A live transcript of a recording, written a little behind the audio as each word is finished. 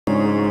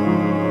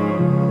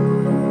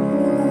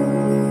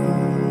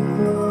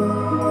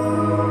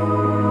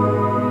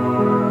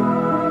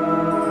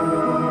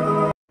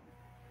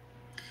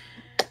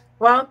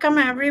Welcome,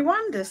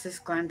 everyone. This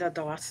is Glenda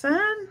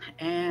Dawson,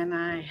 and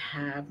I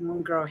have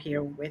Moongirl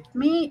here with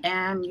me,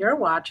 and you're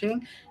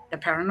watching the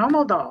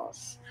Paranormal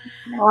Dolls.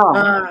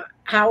 Oh,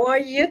 How are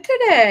you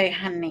today,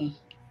 honey?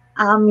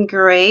 I'm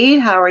great.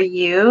 How are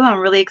you? I'm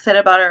really excited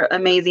about our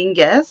amazing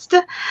guest,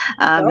 So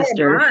am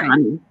Mr. I.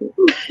 Connie.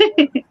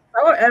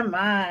 So am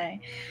I.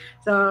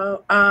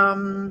 So,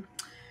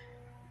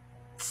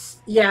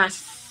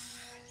 yes.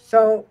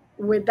 So,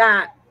 with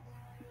that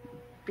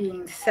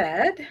being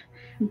said,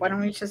 why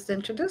don't we just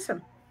introduce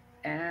him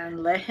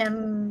and let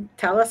him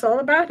tell us all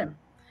about him?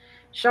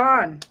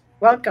 Sean,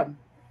 welcome.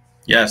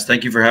 Yes,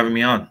 thank you for having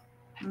me on.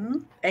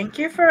 Thank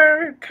you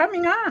for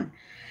coming on.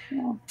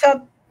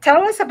 So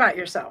tell us about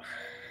yourself.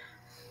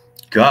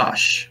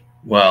 Gosh,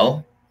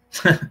 well,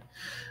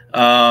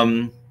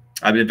 um,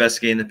 I've been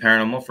investigating the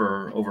paranormal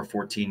for over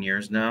 14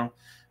 years now.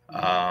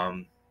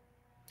 Um,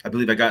 I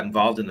believe I got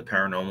involved in the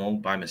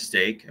paranormal by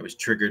mistake. I was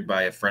triggered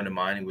by a friend of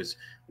mine who was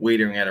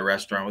waitering at a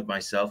restaurant with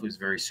myself, who was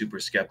very super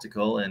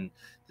skeptical, and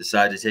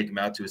decided to take him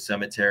out to a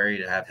cemetery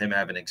to have him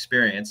have an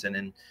experience.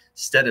 And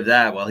instead of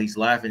that, while he's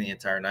laughing the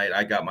entire night,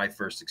 I got my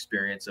first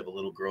experience of a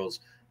little girl's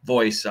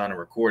voice on a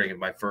recording of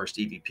my first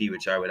EVP,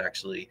 which I would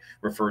actually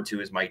refer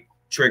to as my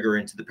trigger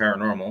into the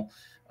paranormal.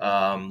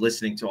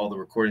 Listening to all the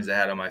recordings I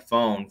had on my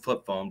phone,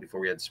 flip phone,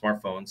 before we had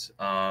smartphones.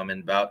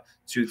 And about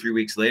 2, 3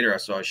 weeks later, I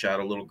saw a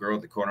shadow little girl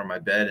at the corner of my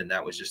bed, and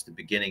that was just the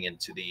beginning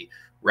into the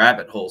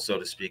rabbit hole, so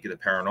to speak, of the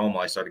paranormal.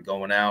 I started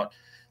going out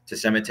to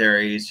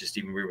cemeteries, just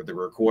even with the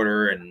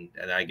recorder, and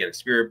I get a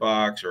spirit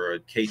box or a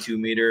K2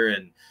 meter,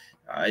 and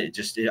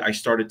I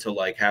started to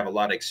like have a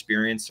lot of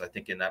experience. I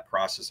think in that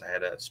process, I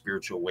had a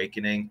spiritual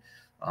awakening.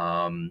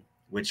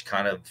 Which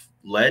kind of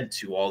led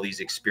to all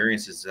these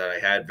experiences that I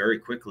had very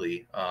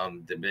quickly.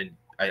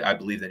 I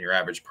believe, than your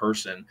average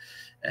person,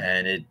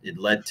 and it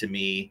led to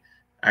me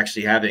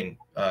actually having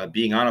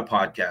being on a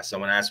podcast.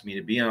 Someone asked me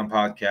to be on a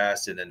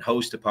podcast and then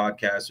host a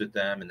podcast with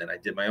them, and then I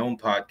did my own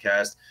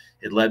podcast.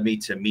 It led me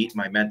to meet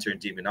my mentor in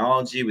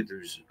demonology, which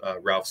was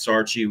Ralph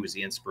Sarchi, who was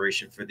the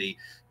inspiration for the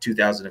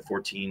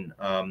 2014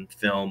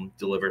 film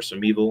 "Deliver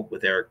Some Evil"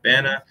 with Eric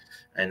Bana.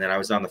 And then I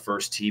was on the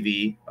first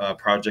TV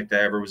project I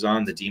ever was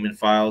on, The Demon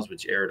Files,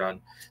 which aired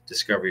on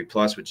Discovery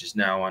Plus, which is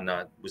now on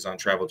was on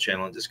Travel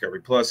Channel and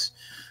Discovery Plus.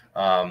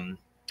 And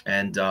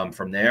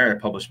from there, I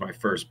published my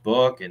first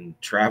book and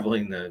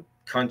traveling the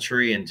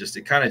country, and just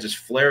it kind of just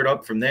flared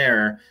up from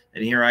there.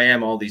 And here I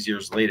am, all these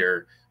years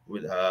later,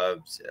 with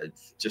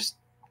just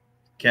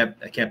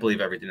I can't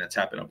believe everything that's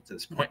happened up to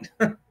this point.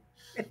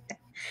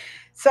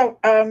 So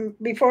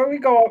before we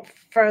go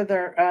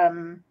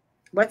further,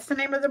 what's the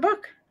name of the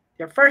book?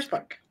 Your first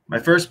book. My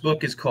first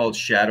book is called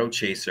Shadow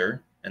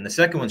Chaser, and the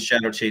second one's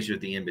Shadow Chaser,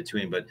 the in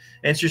between. But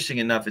interesting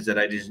enough is that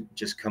I didn't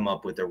just come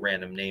up with a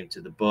random name to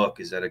the book.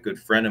 Is that a good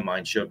friend of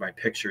mine showed my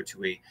picture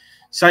to a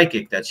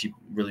psychic that she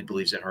really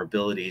believes in her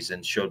abilities,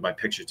 and showed my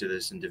picture to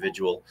this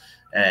individual.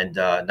 And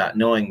not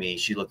knowing me,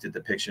 she looked at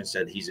the picture and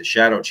said, "He's a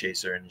shadow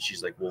chaser." And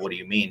she's like, "Well, what do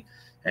you mean?"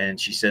 And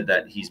she said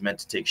that he's meant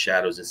to take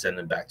shadows and send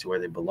them back to where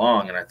they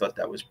belong. And I thought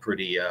that was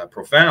pretty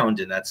profound,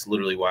 and that's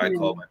literally why I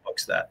call my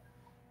books that.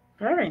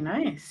 Very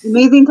nice.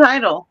 Amazing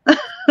title.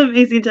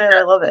 Amazing title.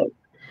 I love it.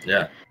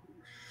 Yeah.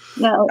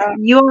 Now,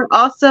 you're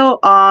also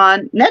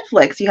on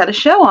Netflix. You had a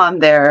show on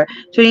there,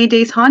 28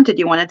 Days Haunted.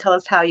 You want to tell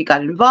us how you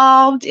got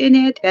involved in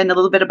it and a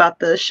little bit about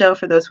the show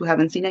for those who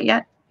haven't seen it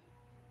yet?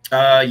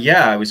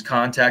 Yeah, I was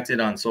contacted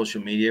on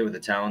social media with a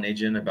talent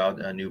agent about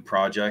a new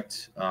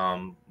project.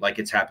 Like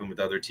it's happened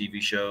with other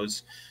TV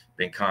shows,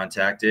 been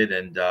contacted,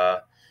 and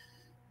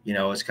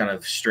it's kind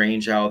of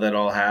strange how that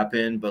all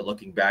happened. But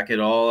looking back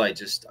at all,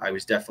 I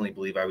was definitely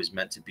believe I was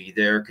meant to be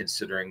there,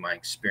 considering my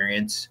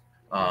experience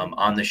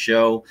on the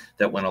show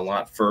that went a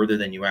lot further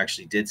than you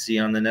actually did see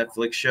on the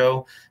Netflix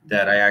show.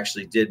 That I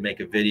actually did make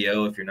a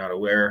video. If you're not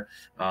aware,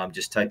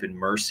 just type in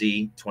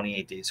Mercy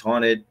 28 Days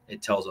Haunted.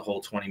 It tells a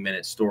whole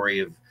 20-minute story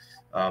of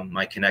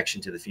my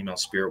connection to the female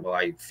spirit while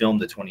I filmed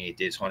the 28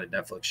 Days Haunted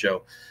Netflix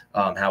show,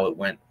 how it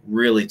went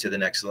really to the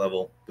next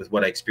level with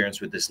what I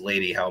experienced with this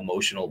lady, how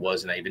emotional it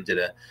was. And I even did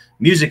a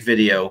music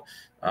video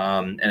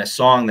and a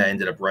song that I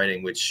ended up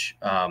writing, which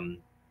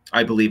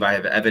I believe I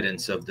have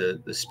evidence of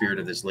the spirit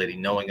of this lady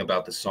knowing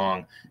about the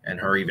song and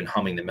her even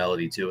humming the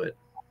melody to it.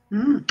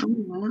 Mm. Oh,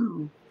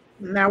 wow.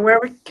 Now, where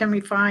can we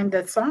find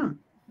that song?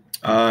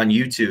 On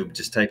YouTube,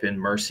 just type in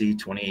Mercy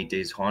 28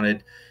 Days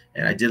Haunted.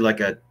 And I did like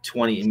a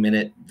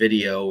 20-minute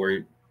video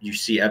where you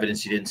see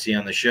evidence you didn't see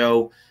on the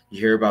show. You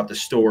hear about the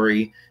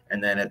story.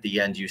 And then at the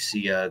end, you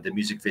see the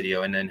music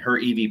video. And then her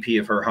EVP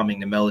of her humming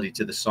the melody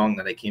to the song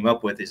that I came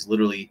up with is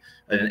literally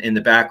in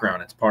the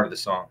background. It's part of the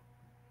song.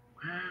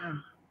 Wow.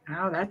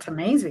 Wow, that's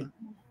amazing.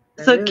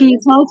 That So, really can you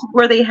is. tell us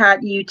where they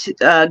had you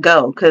to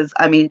go? Because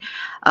I mean,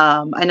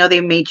 I know they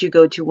made you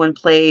go to one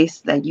place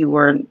that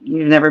you've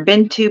never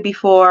been to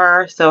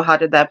before. So, how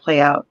did that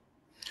play out?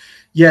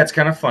 Yeah, it's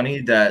kind of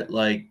funny that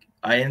like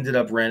I ended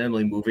up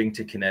randomly moving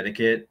to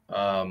Connecticut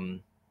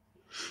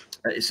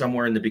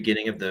somewhere in the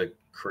beginning of the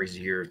crazy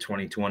year of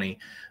 2020.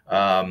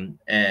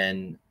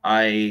 And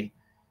I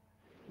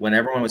when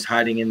everyone was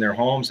hiding in their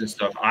homes and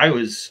stuff, I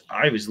was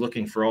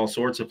looking for all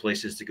sorts of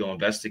places to go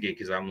investigate,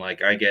 because I'm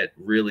like, I get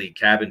really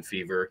cabin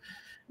fever.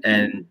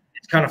 And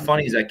it's kind of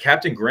funny is that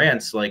Captain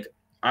Grant's, like,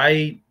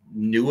 I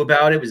knew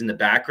about it, was in the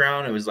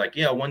background. It was like,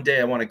 yeah, one day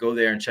I want to go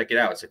there and check it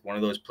out. It's like one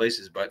of those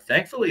places, but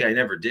thankfully I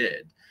never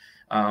did.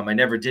 I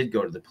never did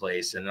go to the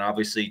place. And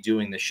obviously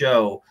doing the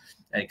show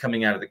and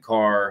coming out of the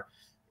car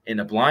in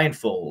a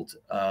blindfold,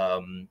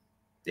 and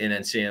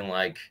then seeing,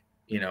 like,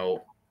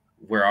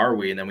 where are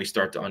we? And then we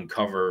start to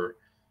uncover,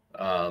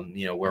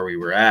 where we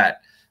were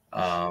at.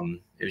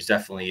 It was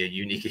definitely a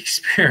unique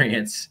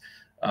experience.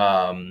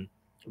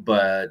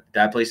 But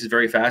that place is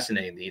very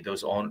fascinating.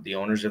 The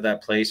owners of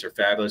that place are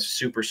fabulous,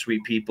 super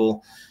sweet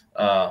people.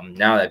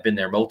 Now I've been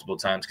there multiple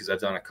times because I've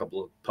done a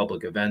couple of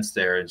public events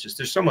there. It's just,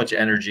 there's so much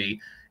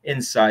energy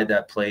inside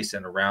that place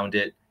and around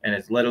it. And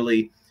it's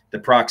literally the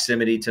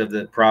proximity to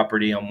the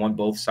property on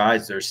both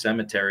sides. There's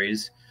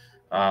cemeteries.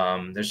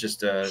 There's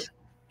just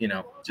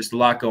just a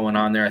lot going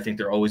on there. I think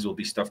there always will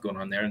be stuff going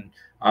on there. And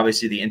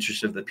obviously the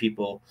interest of the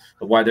people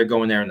of why they're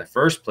going there in the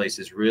first place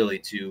is really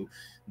to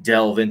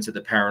delve into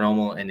the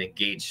paranormal and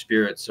engage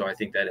spirits. So I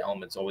think that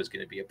element's always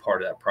going to be a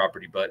part of that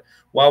property. But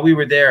while we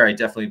were there, I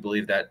definitely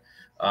believe that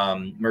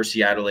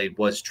Mercy Adelaide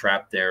was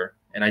trapped there.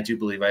 And I do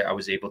believe I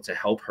was able to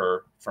help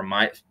her from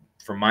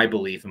my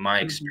belief and my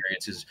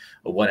experiences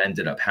of what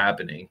ended up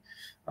happening.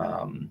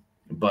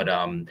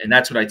 And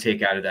that's what I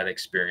take out of that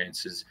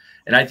experience is,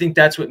 and I think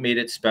that's what made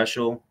it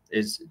special,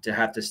 is to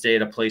have to stay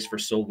at a place for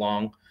so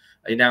long.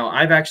 Now,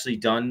 I've actually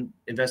done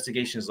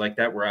investigations like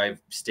that where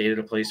I've stayed at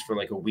a place for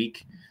like a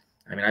week.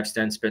 I mean, I've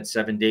spent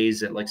 7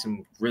 days at like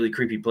some really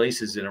creepy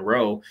places in a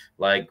row,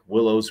 like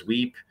Willow's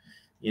Weep,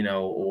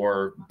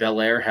 or Bel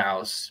Air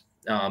House.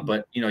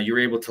 But you're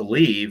able to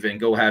leave and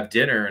go have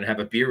dinner and have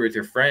a beer with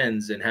your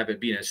friends and have it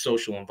be in a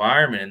social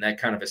environment, and that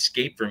kind of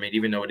escape from it,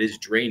 even though it is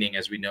draining,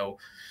 as we know,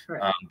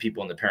 right.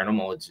 People in the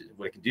paranormal, it's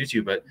what it can do to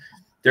you. But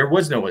there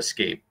was no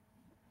escape.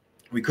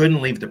 We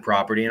couldn't leave the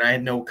property, and I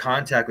had no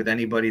contact with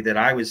anybody that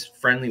I was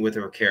friendly with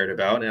or cared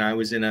about. And I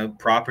was in a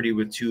property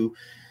with two,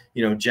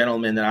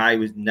 gentlemen that I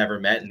was never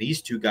met, and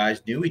these two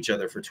guys knew each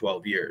other for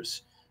 12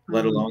 years.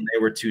 Let alone they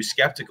were two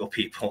skeptical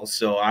people.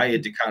 So I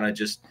had to kind of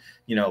just,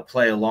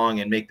 play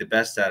along and make the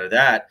best out of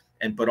that.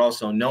 But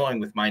also knowing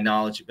with my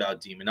knowledge about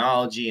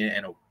demonology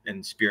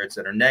and spirits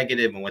that are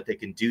negative and what they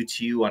can do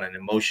to you on an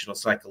emotional,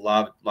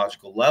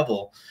 psychological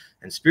level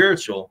and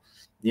spiritual,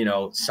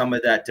 some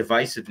of that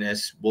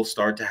divisiveness will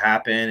start to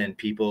happen, and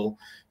people,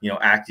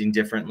 acting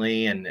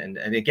differently. And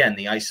again,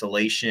 the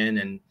isolation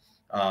and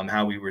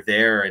how we were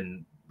there,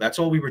 and that's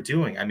all we were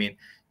doing. I mean,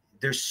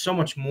 there's so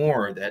much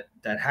more that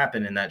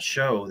happened in that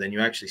show than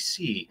you actually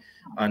see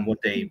on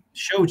what they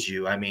showed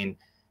you. I mean,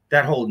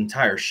 that whole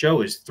entire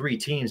show is 3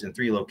 teams and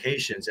 3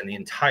 locations, and the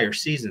entire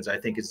seasons, I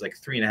think, is like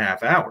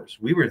 3.5 hours.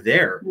 We were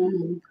there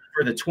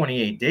for the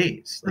 28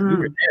 days. Like we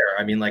were there.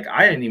 I mean, like,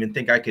 I didn't even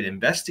think I could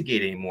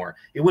investigate anymore.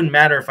 It wouldn't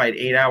matter if I had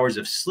 8 hours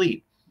of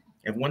sleep.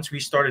 And once we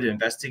started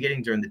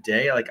investigating during the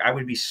day, like, I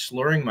would be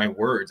slurring my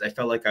words. I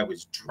felt like I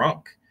was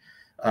drunk.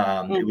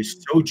 It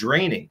was so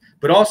draining,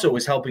 but also it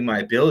was helping my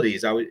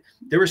abilities.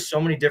 There were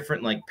so many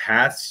different like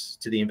paths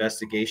to the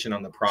investigation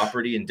on the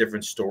property and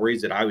different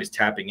stories that I was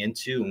tapping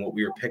into, and what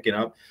we were picking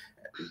up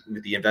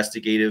with the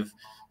investigative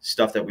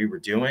stuff that we were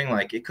doing.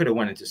 Like, it could have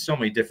went into so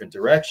many different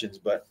directions,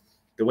 but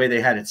the way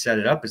they had it set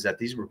it up is that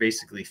these were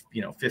basically,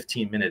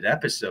 15-minute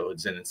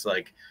episodes. And it's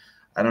like,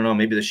 I don't know,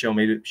 maybe the show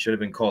should have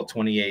been called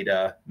 28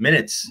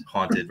 Minutes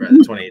Haunted rather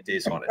than 28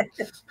 Days Haunted.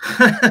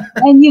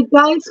 And you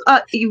guys,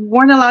 you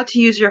weren't allowed to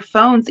use your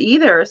phones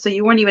either, so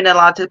you weren't even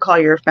allowed to call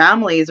your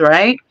families,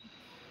 right?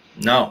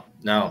 No.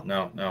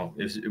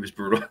 It was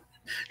brutal.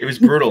 It was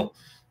brutal.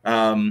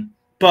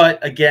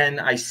 But again,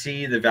 I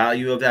see the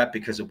value of that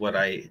because of what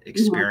I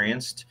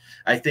experienced.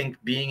 I think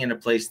being in a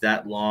place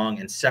that long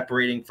and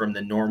separating from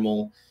the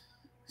normal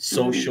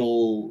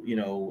social,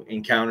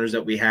 encounters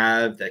that we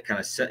have, that kind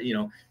of set,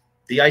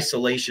 the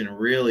isolation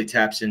really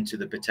taps into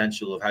the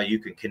potential of how you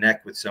can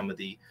connect with some of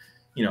the,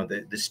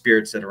 the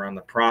spirits that are on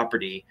the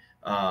property.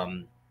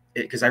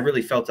 Because I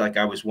really felt like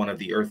I was one of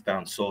the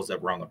earthbound souls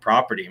that were on the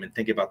property. I mean,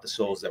 think about the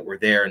souls that were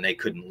there and they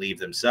couldn't leave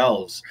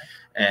themselves.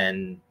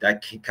 And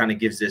that kind of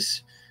gives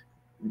this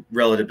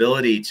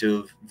relatability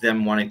to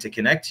them wanting to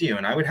connect to you.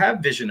 And I would have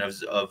vision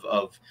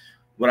of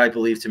what I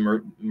believe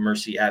to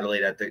Mercy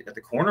Adelaide at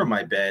the corner of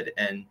my bed,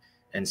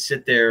 and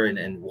sit there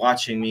and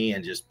watching me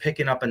and just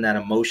picking up on that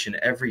emotion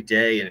every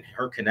day, and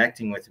her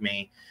connecting with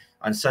me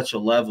on such a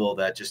level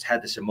that just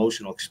had this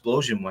emotional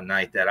explosion one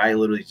night that I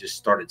literally just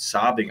started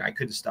sobbing. I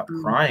couldn't stop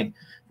crying,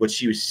 what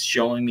she was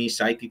showing me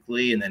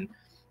psychically. And then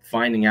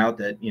finding out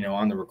that,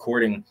 on the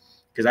recording,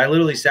 because I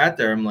literally sat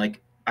there, I'm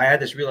like, I had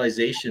this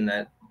realization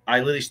that I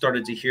literally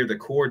started to hear the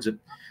chords of,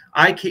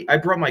 I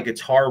brought my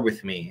guitar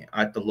with me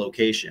at the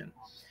location.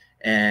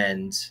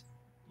 And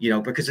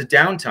because of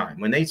downtime,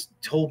 when they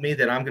told me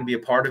that I'm going to be a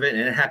part of it,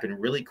 and it happened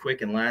really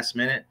quick and last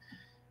minute,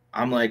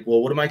 I'm like,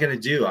 well, what am I going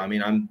to do? I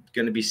mean, I'm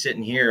going to be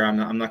sitting here. I'm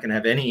not going to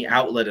have any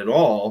outlet at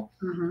all.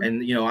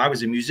 And, you know, I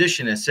was a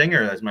musician, a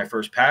singer. That's my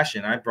first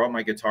passion. I brought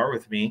my guitar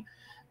with me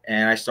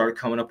and I started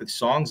coming up with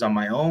songs on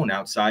my own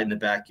outside in the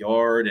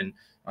backyard and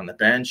on the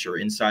bench or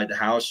inside the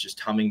house, just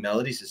humming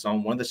melodies.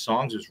 One of the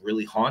songs was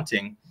really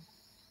haunting.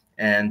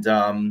 And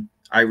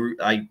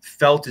I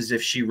felt as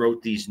if she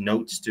wrote these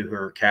notes to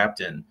her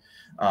captain.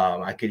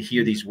 I could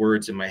hear these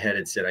words in my head.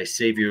 It said, I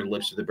save your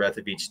lips with the breath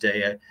of each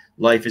day.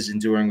 Life is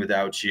enduring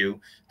without you.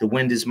 The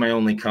wind is my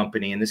only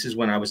company. And this is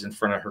when I was in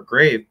front of her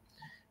grave.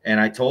 And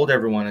I told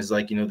everyone, is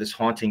like, you know, this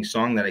haunting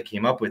song that I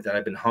came up with, that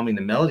I've been humming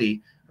the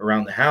melody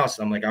around the house.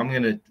 I'm like, I'm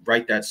going to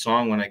write that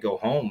song when I go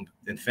home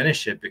and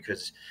finish it,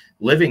 because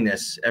living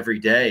this every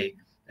day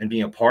and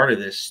being a part of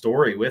this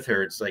story with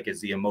her, it's like,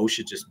 as the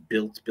emotion just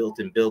built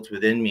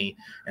within me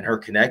and her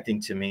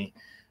connecting to me,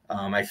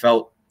 I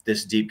felt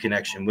this deep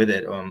connection with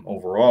it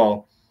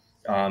overall.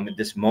 At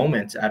this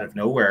moment out of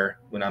nowhere,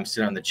 when I'm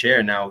sitting on the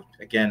chair now,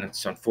 again,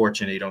 it's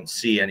unfortunate you don't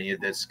see any of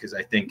this, because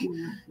I think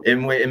it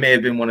may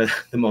have been one of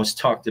the most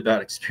talked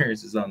about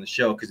experiences on the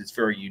show, because it's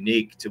very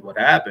unique to what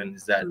happened.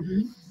 Is that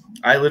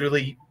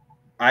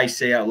I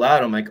say out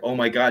loud, I'm like, oh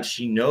my God,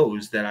 she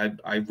knows that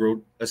I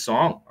wrote a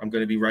song. I'm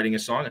going to be writing a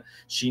song.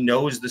 She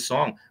knows the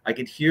song. I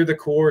could hear the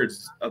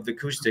chords of the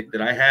acoustic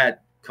that I had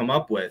come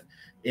up with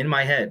in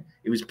my head.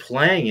 It was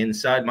playing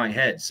inside my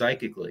head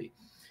psychically.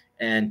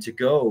 And to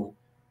go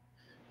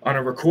on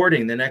a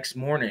recording the next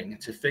morning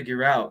to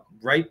figure out,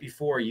 right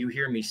before you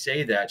hear me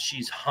say that,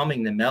 she's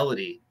humming the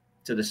melody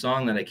to the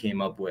song that I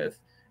came up with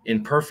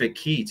in perfect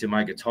key to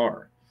my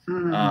guitar.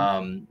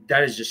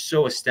 That is just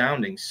so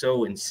astounding,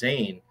 so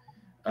insane.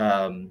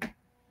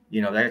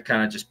 You know, that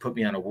kind of just put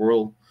me on a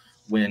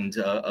whirlwind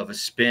of a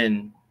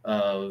spin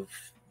of,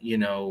 you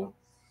know,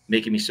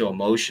 making me so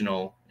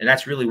emotional. And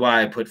that's really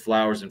why I put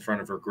flowers in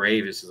front of her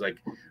grave. It's like,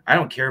 I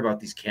don't care about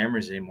these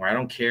cameras anymore. I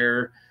don't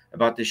care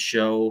about this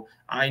show.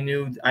 I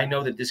know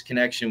that this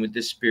connection with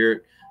this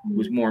spirit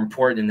was more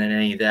important than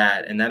any of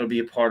that. And that'll be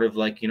a part of,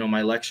 like, you know,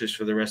 my lectures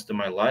for the rest of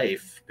my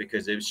life,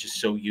 because it was just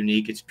so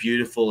unique. It's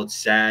beautiful. It's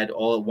sad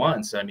all at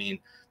once. I mean,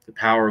 the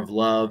power of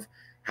love,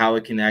 how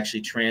it can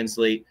actually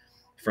translate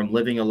from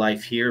living a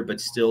life here, but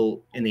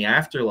still in the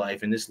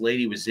afterlife. And this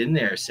lady was in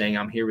there saying,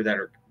 I'm here without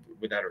her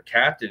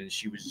captain. And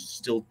she was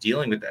still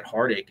dealing with that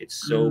heartache.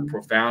 It's so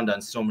profound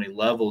on so many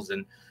levels.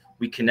 And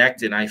we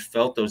connected, and I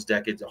felt those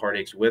decades of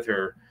heartaches with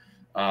her,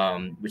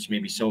 which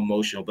made me so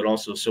emotional, but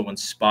also so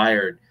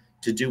inspired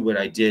to do what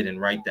I did and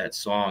write that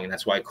song. And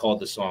that's why I called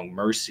the song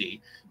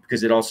Mercy,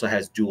 because it also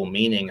has dual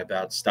meaning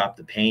about stop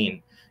the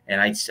pain. And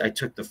I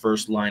took the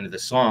first line of the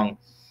song,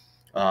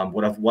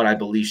 what I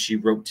believe she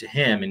wrote to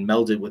him, and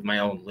melded with my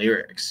own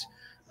lyrics.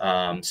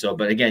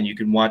 But again, you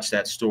can watch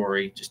that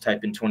story. Just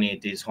type in 28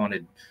 Days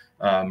Haunted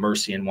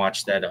Mercy and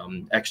watch that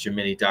extra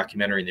mini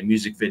documentary and the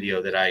music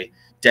video that I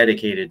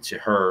dedicated to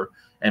her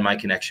and my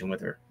connection with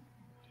her.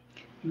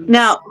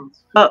 Now,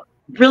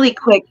 really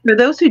quick, for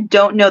those who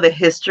don't know the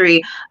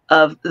history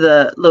of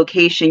the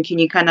location, can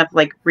you kind of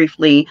like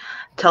briefly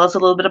tell us a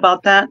little bit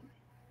about that?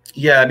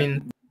 Yeah, I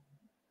mean,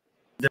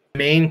 the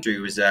main history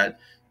was that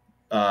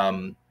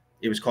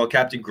it was called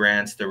Captain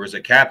Grant's. There was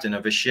a captain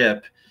of a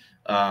ship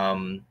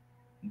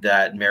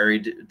that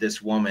married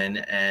this woman,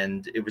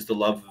 and it was the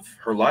love of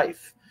her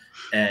life.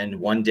 And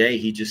one day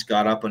he just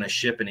got up on a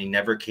ship and he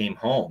never came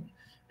home.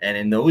 And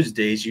in those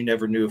days, you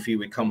never knew if he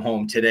would come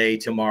home today,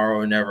 tomorrow,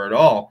 or never at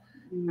all.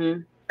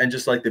 And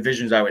just like the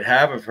visions I would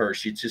have of her,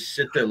 she'd just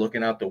sit there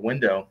looking out the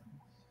window,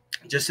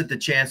 just at the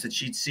chance that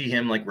she'd see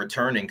him like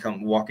returning,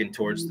 come walking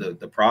towards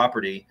the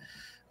property.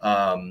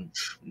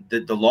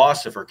 The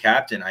loss of her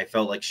captain, I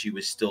felt like she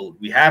was still,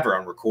 we have her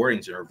on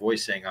recordings in her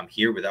voice saying, I'm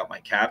here without my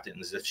captain,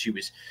 as if she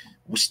was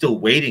still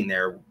waiting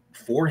there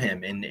for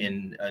him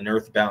in an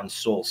earthbound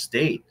soul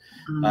state,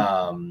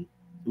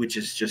 which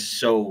is just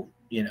so,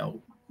 you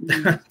know,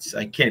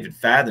 I can't even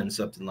fathom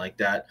something like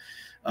that.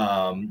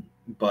 I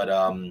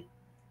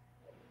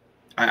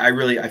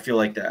feel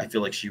like that. I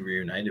feel like she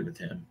reunited with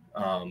him,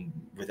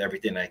 with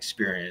everything I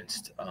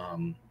experienced.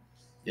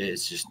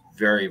 It's just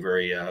very,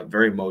 very,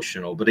 very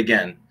emotional. But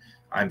again,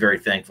 I'm very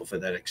thankful for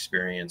that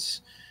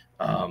experience,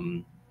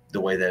 the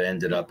way that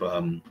ended up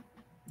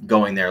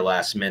going there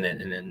last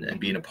minute and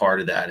being a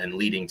part of that and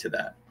leading to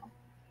that.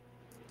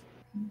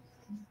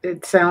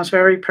 It sounds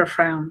very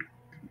profound.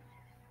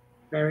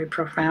 Very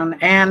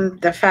profound. And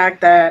the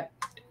fact that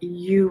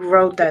you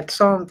wrote that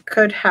song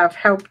could have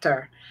helped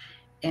her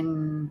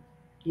in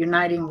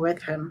uniting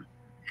with him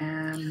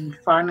and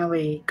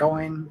finally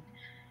going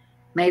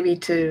maybe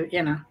to,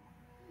 you know,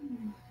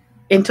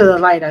 into the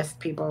light, as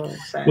people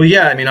say. Well,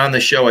 yeah, I mean, on the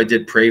show, I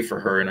did pray for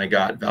her, and I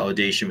got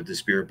validation with the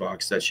spirit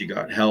box that she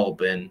got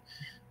help. And,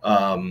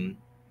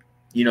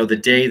 you know, the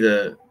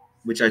day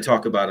which I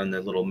talk about in the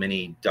little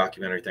mini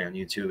documentary thing on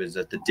YouTube, is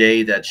that the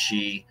day that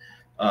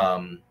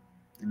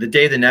the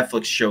day the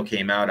Netflix show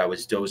came out, I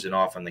was dozing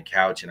off on the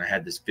couch, and I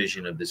had this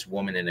vision of this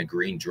woman in a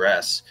green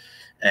dress,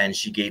 and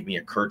she gave me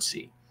a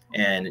curtsy.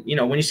 And, you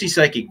know, when you see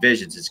psychic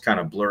visions, it's kind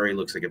of blurry,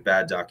 looks like a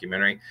bad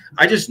documentary.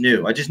 I just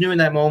knew in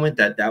that moment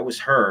that that was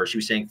her. She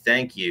was saying,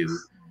 thank you,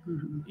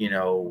 you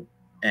know,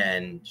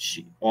 and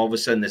she, all of a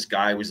sudden this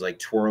guy was like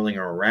twirling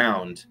her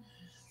around,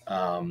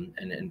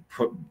 and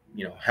put,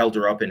 you know, held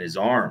her up in his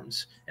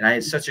arms. And I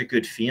had such a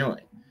good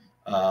feeling.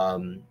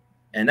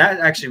 And that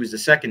actually was the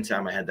second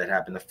time I had that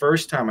happen. The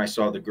first time I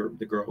saw the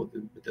girl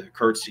with the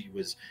curtsy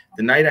was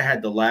the night I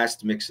had the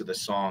last mix of the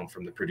song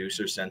from the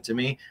producer sent to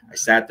me. I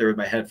sat there with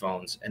my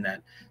headphones, and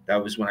that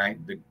was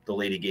when the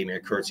lady gave me a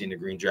curtsy in the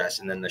green dress.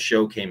 And then the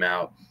show came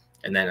out,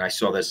 and then I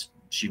saw this,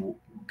 she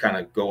kind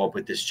of go up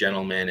with this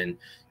gentleman, and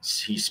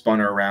he spun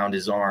her around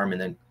his arm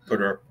and then put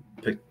her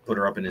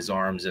up in his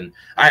arms. And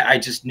I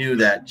just knew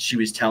that she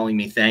was telling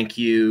me, thank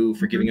you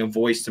for giving a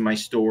voice to my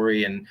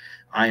story, and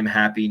I am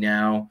happy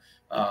now.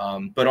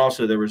 But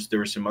also there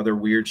were some other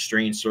weird,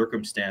 strange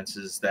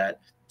circumstances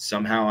that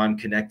somehow I'm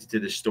connected to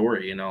this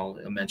story. And I'll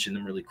mention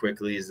them really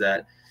quickly. Is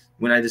that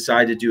when I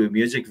decided to do a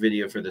music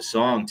video for the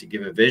song to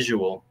give a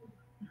visual,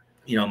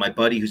 you know, my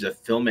buddy, who's a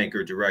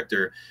filmmaker,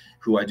 director,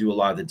 who I do a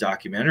lot of the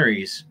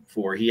documentaries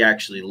for, he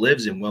actually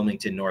lives in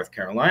Wilmington, North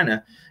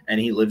Carolina, and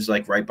he lives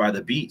like right by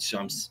the beach. So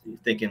I'm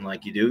thinking,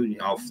 like you do,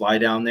 I'll fly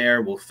down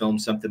there, we'll film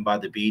something by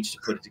the beach to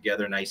put it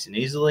together nice and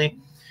easily.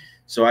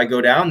 So I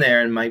go down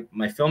there, and my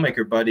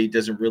filmmaker buddy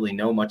doesn't really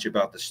know much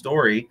about the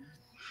story.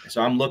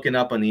 So I'm looking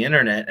up on the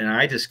internet, and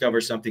I discover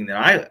something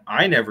that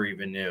I never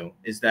even knew,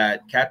 is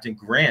that Captain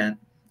Grant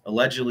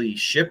allegedly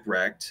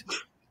shipwrecked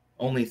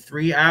only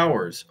 3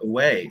 hours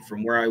away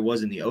from where I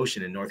was in the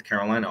ocean in North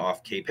Carolina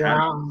off Cape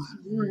Hatteras.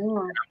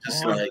 Wow. I'm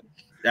just like,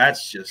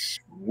 that's just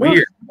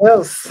weird.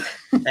 Yes.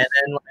 And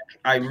then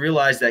I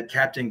realized that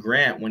Captain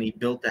Grant, when he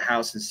built the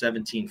house in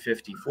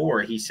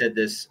 1754, he said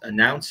this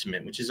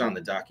announcement, which is on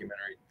the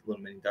documentary,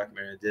 little mini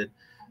documentary I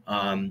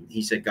did.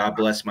 He said, God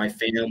bless my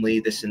family,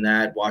 this and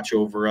that, watch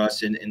over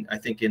us. And I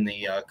think in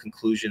the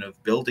conclusion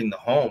of building the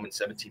home in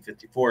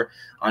 1754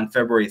 on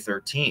February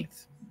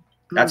 13th,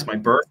 that's my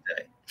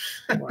birthday.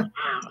 Wow.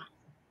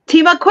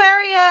 Team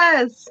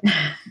Aquarius.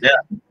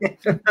 Yeah.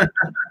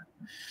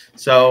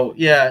 So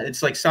yeah,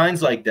 it's like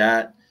signs like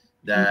that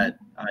you know,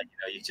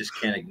 you just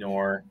can't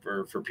ignore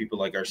for people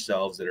like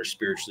ourselves that are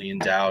spiritually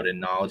endowed and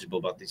knowledgeable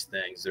about these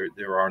things.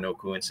 There are no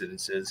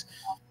coincidences.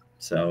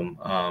 So,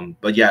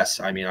 but yes,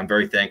 I mean, I'm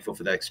very thankful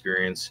for that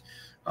experience.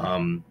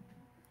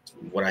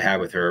 What I had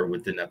with her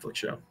with the Netflix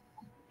show.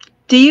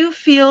 Do you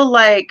feel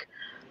like,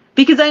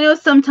 because I know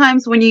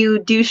sometimes when you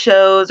do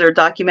shows or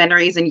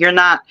documentaries and you're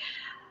not,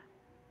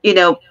 you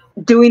know,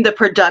 doing the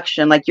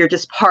production, like you're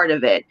just part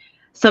of it,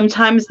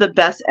 sometimes the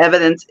best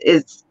evidence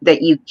is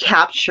that you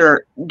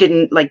capture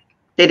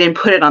they didn't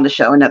put it on the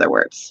show, in other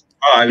words.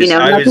 I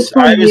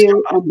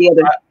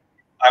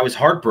was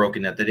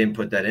heartbroken that they didn't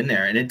put that in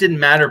there. And it didn't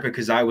matter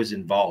because I was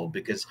involved,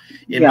 because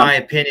in my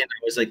opinion,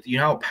 I was like, you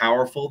know how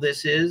powerful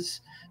this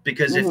is?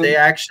 Because if they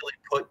actually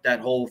put that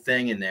whole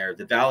thing in there,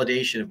 the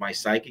validation of my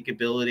psychic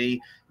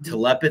ability,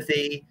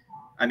 telepathy,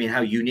 I mean,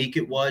 how unique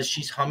it was.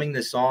 She's humming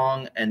the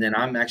song, and then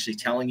I'm actually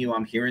telling you,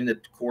 I'm hearing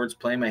the chords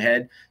playing in my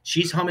head.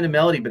 She's humming the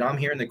melody, but I'm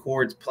hearing the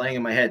chords playing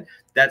in my head.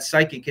 That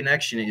psychic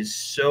connection is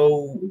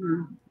so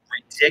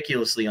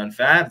ridiculously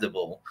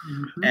unfathomable.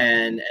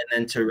 And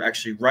then to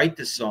actually write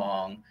the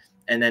song,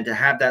 and then to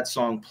have that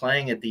song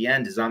playing at the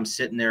end as I'm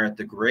sitting there at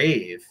the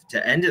grave,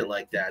 to end it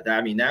like that,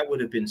 I mean, that would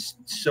have been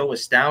so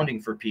astounding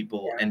for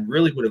people and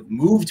really would have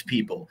moved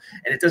people.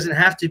 And it doesn't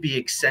have to be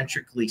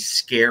eccentrically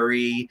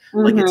scary,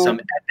 like it's some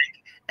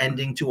epic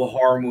ending to a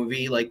horror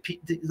movie. Like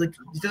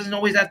it doesn't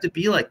always have to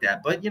be like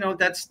that. But, you know,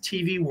 that's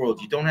TV world.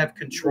 You don't have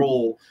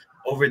control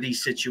over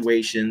these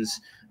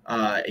situations.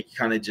 It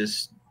kind of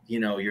just, you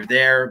know, you're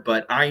there.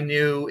 But I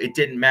knew it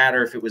didn't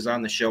matter if it was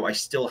on the show. I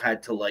still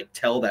had to like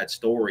tell that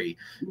story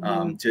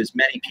to as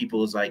many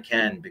people as I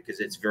can, because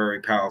it's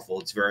very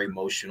powerful. It's very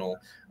emotional.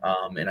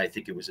 And I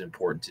think it was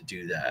important to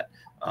do that.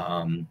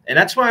 And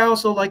that's why I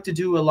also like to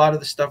do a lot of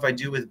the stuff I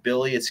do with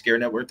Billy at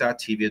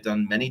scarenetwork.tv. I've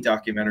done many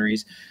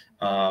documentaries.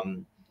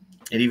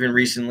 And even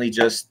recently,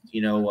 just,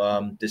 you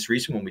know, this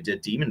recent one we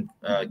did, Demon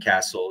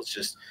Castle. It's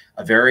just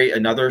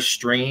another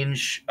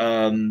strange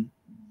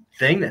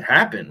thing that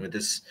happened with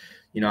this.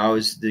 You know,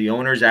 the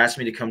owners asked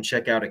me to come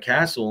check out a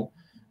castle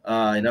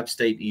in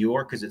upstate New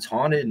York because it's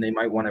haunted and they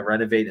might want to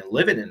renovate and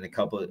live in it in a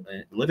couple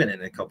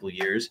of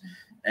years.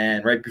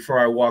 And right before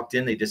I walked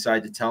in, they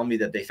decided to tell me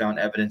that they found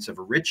evidence of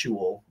a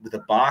ritual with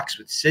a box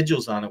with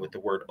sigils on it with the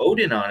word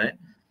Odin on it.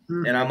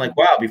 And I'm like,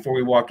 wow, before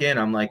we walk in,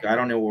 I'm like, I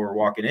don't know what we're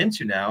walking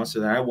into now.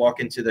 So then I walk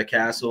into the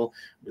castle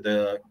with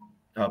a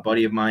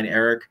buddy of mine,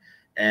 Eric,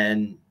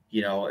 and,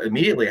 you know,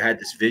 immediately I had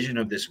this vision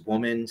of this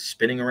woman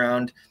spinning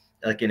around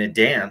like in a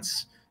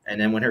dance. And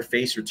then when her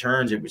face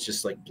returns, it was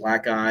just like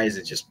black eyes.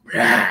 It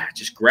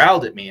just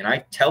growled at me. And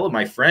I tell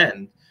my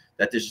friend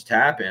that this just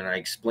happened. And I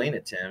explain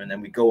it to him. And then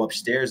we go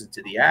upstairs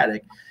into the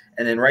attic.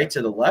 And then right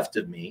to the left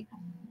of me,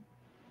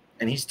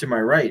 and he's to my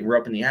right, and we're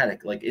up in the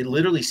attic. Like, it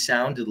literally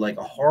sounded like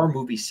a horror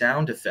movie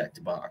sound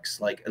effect box.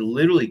 Like a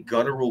literally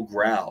guttural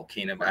growl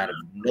came out of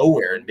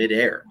nowhere in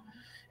midair.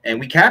 and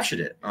we captured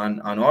it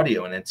on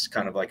audio, and it's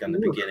kind of like on the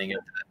beginning of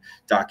the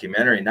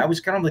documentary. And that was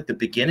kind of like the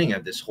beginning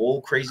of this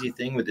whole crazy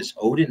thing with this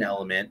Odin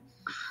element.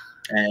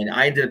 And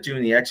I ended up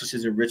doing the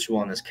exorcism ritual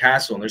on this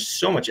castle, and there's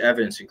so much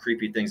evidence and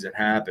creepy things that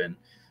happen.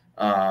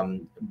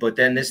 But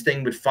then this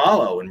thing would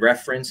follow and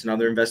reference and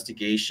other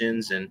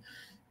investigations. And,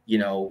 you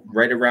know,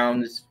 right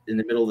around in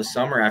the middle of the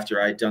summer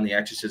after I'd done the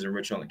exorcism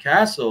ritual on the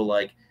castle,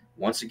 like,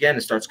 once again,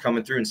 it starts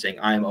coming through and saying,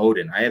 I am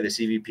Odin. I have this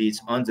EVP.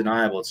 It's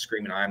undeniable. It's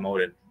screaming, I am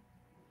Odin.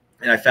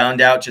 And I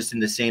found out just in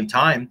the same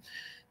time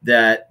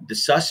that the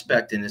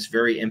suspect in this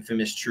very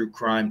infamous true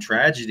crime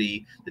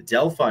tragedy, the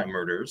Delphi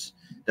murders,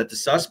 that the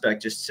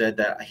suspect just said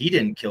that he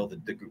didn't kill the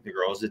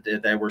girls,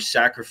 that they were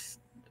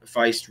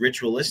sacrificed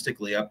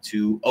ritualistically up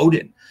to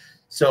Odin.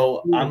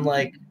 So I'm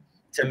like,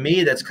 to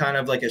me, that's kind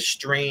of like a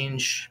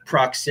strange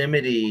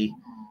proximity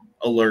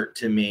alert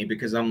to me,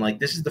 because I'm like,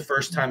 this is the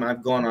first time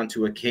I've gone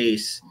onto a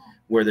case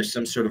where there's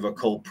some sort of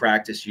occult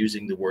practice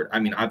using the word. I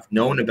mean, I've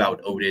known about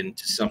Odin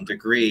to some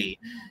degree,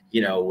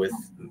 you know, with,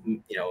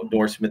 you know,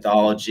 Norse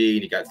mythology,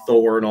 and you got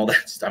Thor and all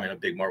that stuff. I mean, I'm a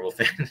big Marvel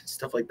fan and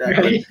stuff like that.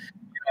 Right. But, you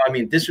know, I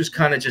mean, this was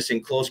kind of just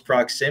in close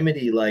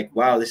proximity, like,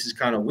 wow, this is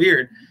kind of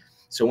weird.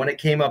 So when it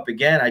came up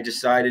again, I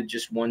decided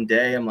just one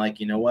day, I'm like,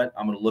 you know what,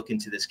 I'm going to look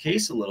into this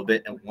case a little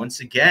bit. And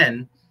once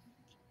again,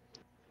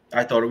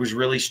 I thought it was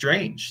really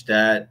strange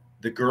that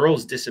the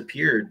girls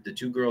disappeared, the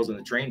two girls on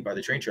the train, by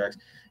the train tracks,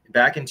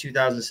 back in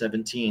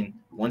 2017.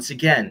 Once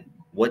again,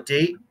 what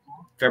date?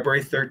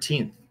 February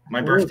 13th,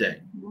 my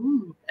birthday.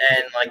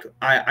 And like,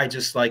 I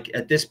just like,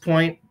 at this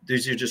point,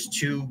 these are just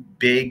two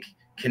big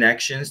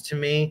connections to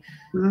me.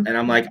 And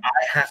I'm like,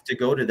 I have to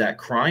go to that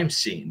crime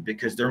scene,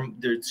 because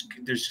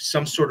there's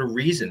some sort of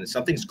reason,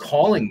 something's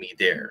calling me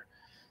there.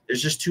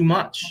 There's just too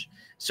much.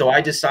 So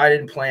I decided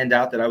and planned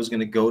out that I was going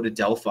to go to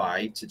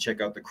Delphi to check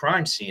out the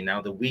crime scene.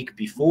 Now, the week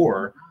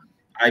before,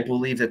 I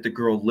believe that the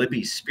girl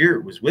Libby's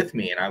spirit was with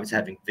me, and I was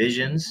having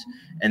visions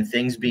and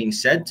things being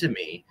said to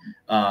me,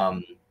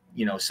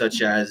 you know,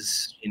 such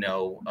as, you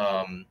know,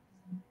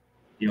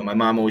 my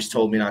mom always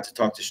told me not to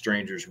talk to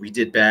strangers. We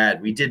did bad.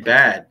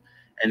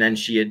 And then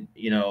she had,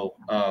 you know,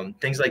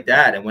 things like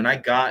that. And when I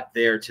got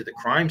there to the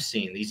crime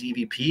scene, these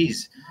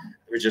EVPs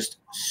were just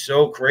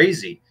so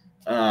crazy.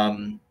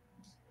 There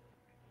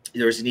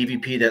was an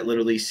EVP that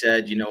literally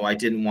said, you know, I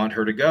didn't want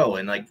her to go.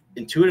 And like,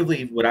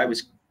 intuitively, what I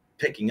was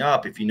picking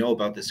up, if you know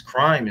about this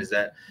crime, is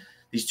that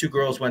these two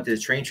girls went to the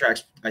train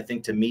tracks, I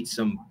think, to meet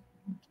some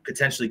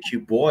potentially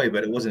cute boy,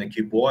 but it wasn't a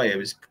cute boy. It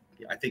was,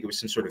 I think it was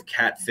some sort of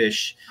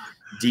catfish,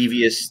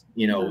 devious,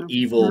 you know,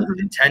 evil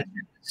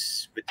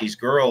intentions with these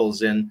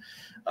girls. And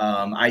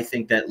I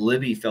think that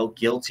Libby felt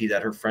guilty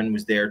that her friend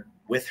was there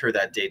with her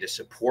that day to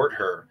support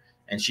her,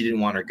 and she didn't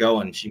want her to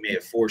go, and she may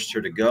have forced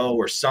her to go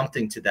or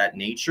something to that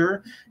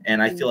nature.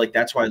 And I feel like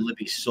that's why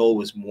Libby's soul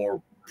was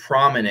more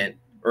prominent,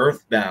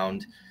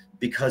 earthbound,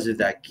 because of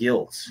that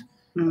guilt.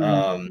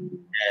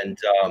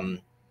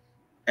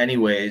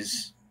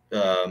 Anyways,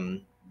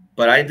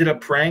 but I ended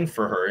up praying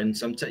for her. And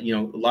you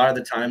know, a lot of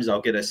the times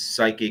I'll get a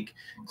psychic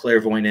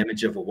clairvoyant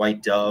image of a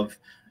white dove,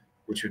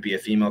 which would be a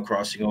female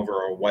crossing over,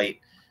 or a white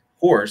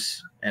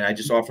horse. And I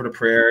just offered a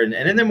prayer. And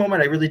in that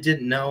moment, I really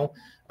didn't know.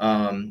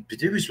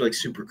 But it was like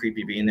super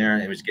creepy being there,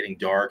 and it was getting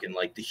dark, and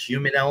like the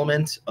human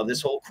element of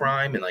this whole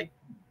crime, and like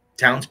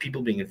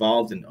townspeople being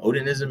involved in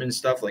Odinism and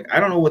stuff. Like, I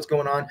don't know what's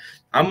going on.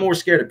 I'm more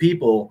scared of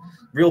people,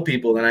 real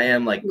people, than I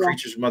am like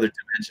creatures from other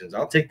dimensions.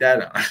 I'll take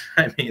that on.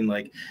 I mean,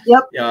 like,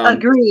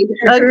 agreed.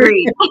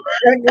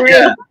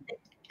 Yeah.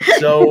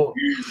 So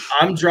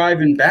I'm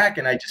driving back,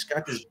 and I just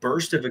got this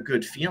burst of a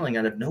good feeling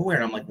out of nowhere.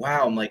 And I'm like,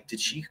 wow, I'm like, did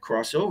she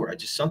cross over?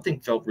 Something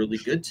felt really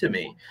good to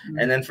me.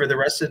 And then for the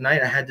rest of the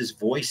night, I had this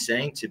voice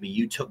saying to me,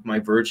 you took my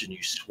virgin,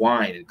 you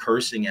swine, and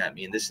cursing at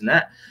me and this and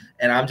that.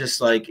 And I'm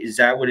just like, is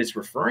that what it's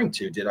referring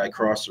to? Did I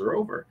cross her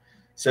over?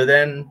 So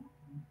then,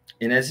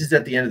 and this is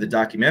at the end of the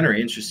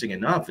documentary, interesting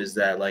enough, is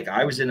that like,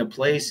 I was in a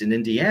place in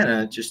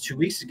Indiana just 2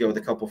 weeks ago with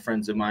a couple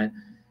friends of mine,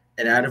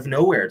 and out of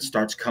nowhere, it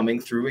starts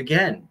coming through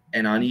again.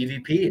 And on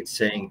EVP, it's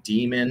saying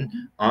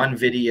demon, on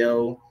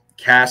video,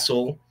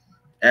 castle,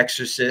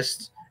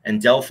 exorcist,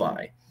 and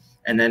Delphi.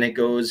 And then it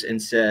goes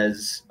and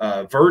says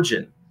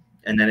virgin.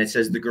 And then it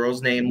says the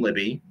girl's name,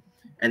 Libby.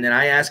 And then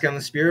I ask on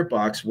the spirit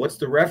box, what's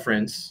the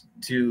reference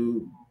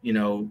to, you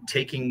know,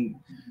 taking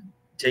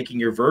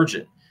your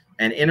virgin?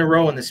 And in a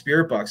row in the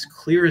spirit box,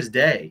 clear as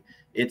day,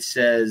 it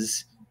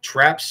says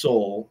trapped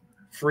soul,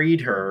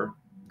 freed her,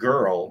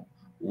 girl,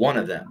 one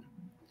of them.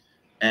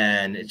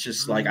 And it's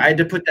just like, I had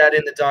to put that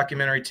in the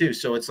documentary too.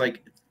 So it's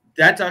like,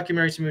 that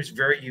documentary to me was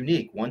very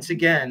unique. Once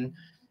again,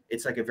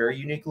 it's like a very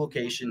unique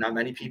location. Not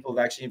many people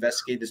have actually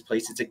investigated this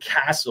place. It's a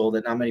castle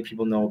that not many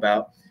people know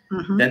about.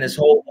 Then this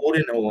whole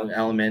Odin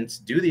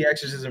element, do the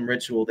exorcism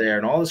ritual there,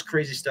 and all this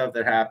crazy stuff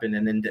that happened.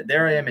 And then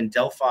there I am in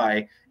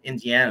Delphi,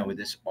 Indiana, with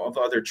this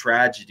other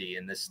tragedy,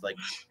 and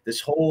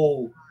this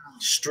whole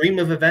stream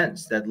of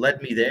events that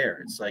led me there.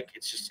 It's like,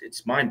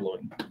 it's mind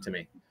blowing to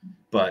me.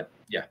 But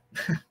yeah.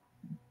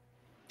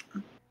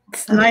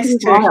 It's nice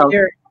to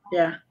hear,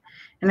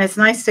 and it's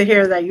nice to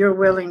hear that you're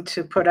willing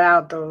to put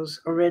out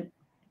those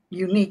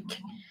unique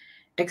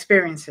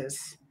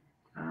experiences.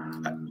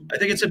 I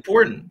think it's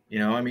important,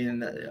 I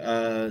mean,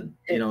 It,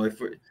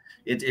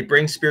 if it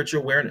brings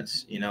spiritual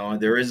awareness.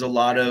 There is a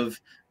lot of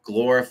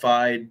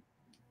glorified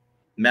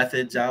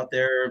methods out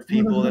there of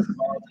people that are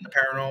involved in the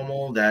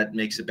paranormal that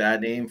makes a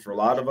bad name for a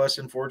lot of us,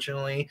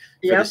 unfortunately,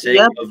 for the yep. sake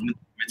of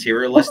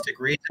materialistic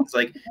reasons.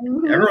 Like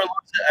Mhm.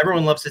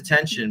 everyone loves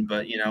attention,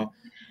 but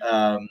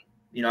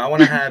I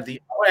want to have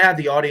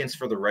the audience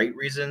for the right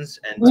reasons,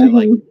 and to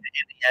like Mhm.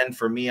 and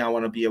for me, I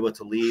want to be able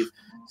to leave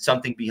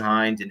something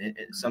behind and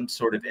some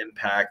sort of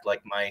impact,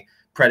 like my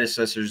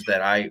predecessors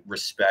that I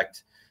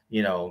respect.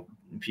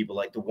 People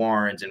like the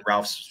Warrens and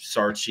Ralph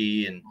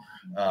Sarchi and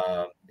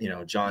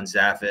John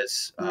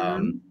Zaffis.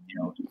 Mhm.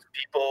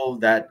 People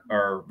that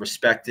are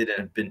respected and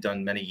have been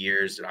done many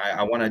years. And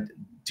I want to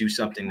do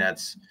something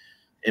that's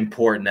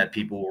important that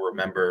people will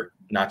remember,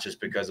 not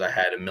just because I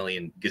had a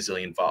million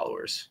gazillion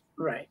followers.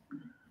 Right.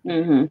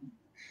 Mhm.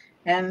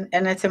 And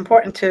it's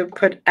important to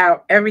put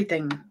out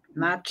everything,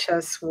 not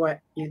just what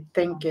you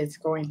think is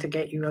going to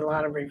get you a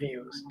lot of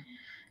reviews.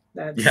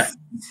 Yeah. That's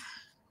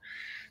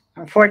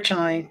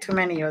unfortunately too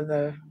many of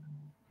the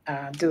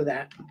do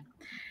that.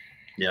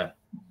 Yeah.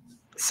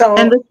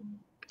 And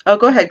So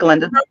go ahead,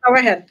 Glenda. go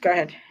ahead. Go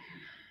ahead.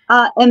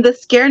 And the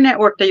Scare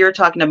Network that you were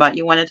talking about,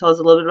 you want to tell us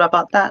a little bit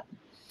about that?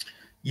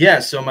 Yeah,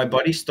 so my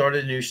buddy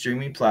started a new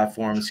streaming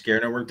platform,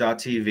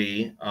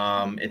 scarenetwork.tv.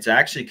 It's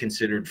actually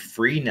considered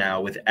free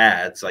now with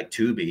ads like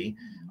Tubi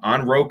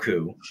on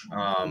Roku.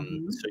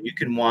 Mhm. So you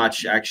can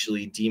watch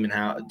actually Demon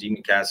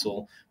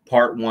Castle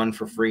Part 1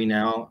 for free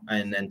now,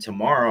 and then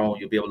tomorrow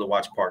you'll be able to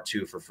watch Part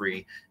 2 for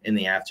free in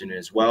the afternoon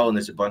as well. And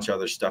there's a bunch of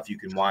other stuff you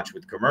can watch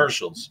with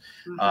commercials.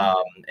 Mhm.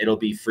 Um, It'll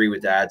be free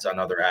with ads on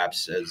other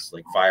apps as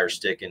like Fire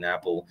Stick and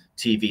Apple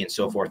TV and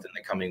so forth in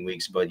the coming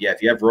weeks. But yeah,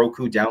 if you have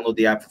Roku, download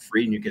the app for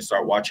free and you can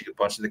start watching a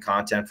bunch of the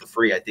content for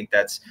free. I think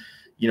that's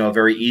a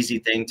very easy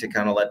thing to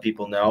kind of let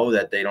people know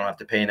that they don't have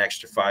to pay an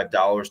extra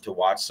 $5 to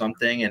watch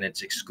something, and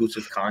it's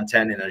exclusive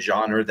content in a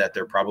genre that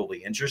they're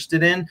probably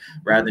interested in,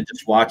 rather than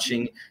just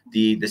watching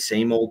the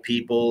same old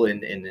people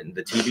in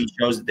the TV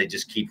shows that they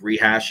just keep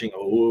rehashing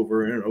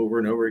over and over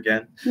and over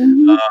again.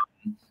 Mhm.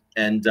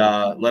 And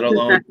let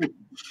alone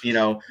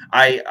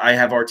I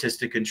have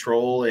artistic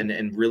control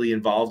and really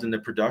involved in the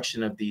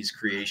production of these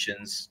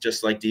creations,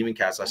 just like Demon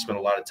Cast. I spent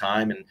a lot of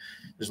time, and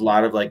there's a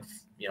lot of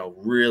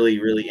really,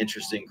 really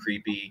interesting,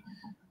 creepy,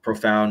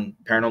 profound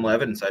paranormal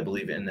evidence, I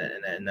believe, in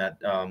that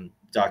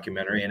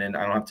documentary. And then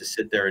I don't have to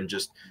sit there and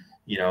just,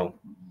 you know,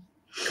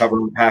 cover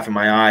half of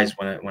my eyes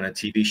when a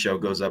TV show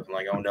goes up and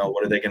like, oh no,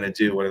 what are they going to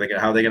do?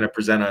 How are they going to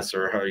present us?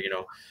 Or how,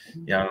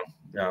 yeah.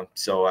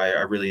 So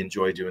I really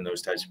enjoy doing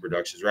those types of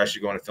productions. We're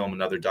actually going to film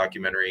another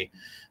documentary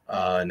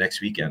next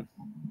weekend.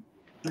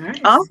 Nice.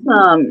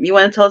 Awesome. You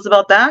want to tell us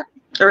about that?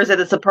 Or is it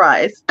a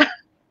surprise?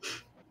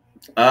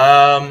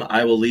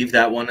 I will leave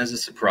that one as a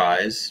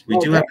surprise. We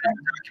do have Okay.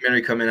 another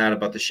documentary coming out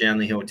about the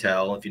Shanley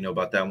Hotel, if you know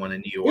about that one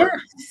in New York.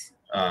 Yes.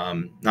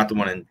 Not the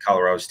one in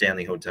Colorado,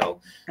 Stanley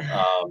Hotel.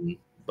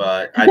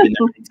 But I've been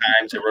there many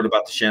times. I wrote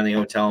about the Shanley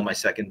Hotel in my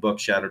second book,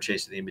 Shadow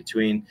Chase of the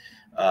In-Between.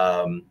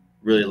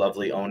 Really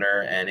lovely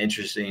owner. And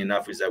interesting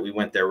enough was that we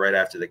went there right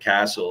after the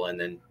castle, and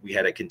then we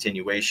had a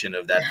continuation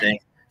of that thing.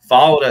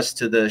 Followed us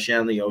to the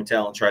Shanley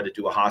Hotel and tried to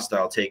do a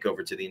hostile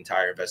takeover to the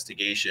entire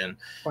investigation.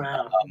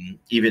 Wow.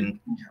 Even,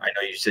 I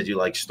know you said you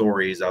like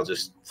stories. I'll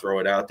just throw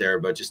it out there.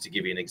 But just to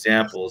give you an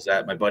example, is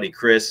that my buddy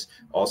Chris,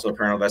 also a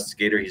paranormal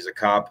investigator, he's a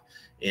cop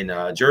in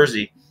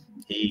Jersey.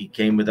 He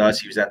came with us.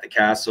 He was at the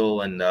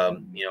castle, and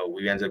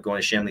we ended up going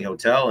to Shanley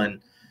Hotel.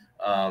 And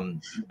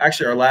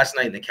actually, our last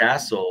night in the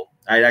castle,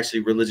 I actually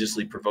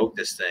religiously provoked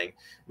this thing,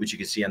 which you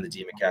can see on the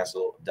Demon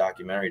Castle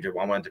documentary. I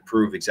wanted to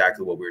prove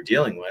exactly what we were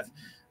dealing with.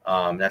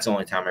 That's the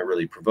only time I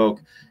really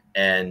provoke.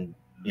 And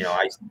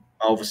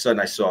all of a sudden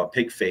I saw a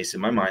pig face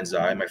in my mind's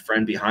eye. My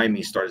friend behind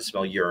me started to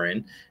smell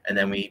urine, and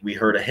then we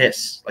heard a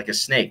hiss like a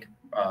snake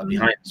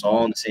behind us,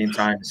 all in the same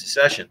time in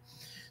succession.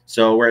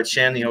 So we're at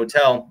Shanley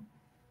Hotel,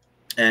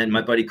 and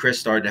my buddy Chris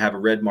started to have a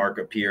red mark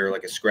appear,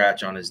 like a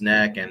scratch on his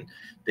neck, and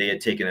they had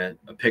taken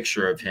a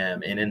picture of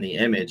him, and in the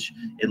image,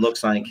 it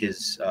looks like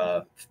his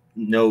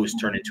nose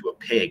turned into a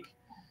pig.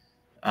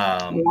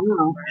 Wow.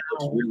 It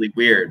looks really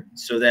weird.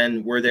 So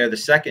then we're there the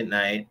second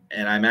night,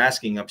 and I'm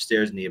asking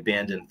upstairs in the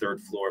abandoned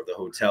third floor of the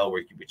hotel,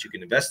 which you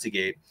can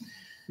investigate,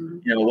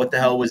 what the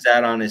hell was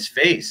that on his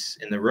face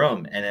in the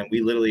room? And then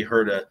we literally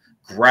heard a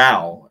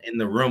growl in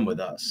the room with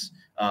us.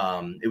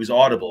 It was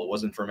audible. It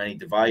wasn't from any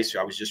device.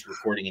 I was just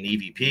recording an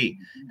EVP.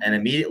 And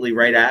immediately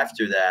right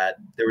after that,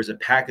 there was a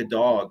pack of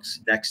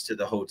dogs next to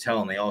the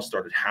hotel, and they all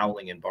started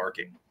howling and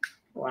barking.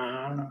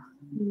 Wow.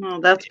 Oh,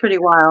 that's pretty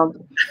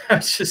wild.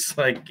 It's just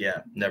like,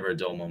 yeah, never a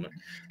dull moment.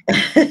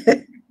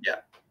 Yeah.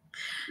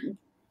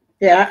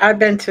 Yeah, I've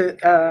been to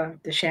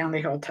the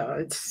Shanley Hotel.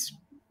 It's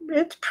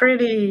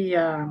pretty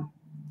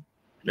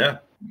Yeah.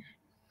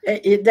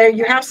 There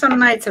you have some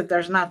nights that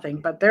there's nothing,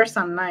 but there's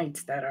some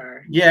nights that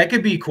are. Yeah, it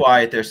could be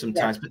quiet there Yeah.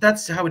 sometimes, but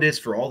that's how it is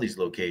for all these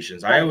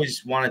locations. I Right.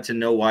 always wanted to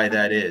know why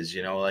that is.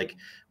 Like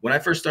when I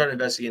first started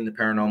investigating the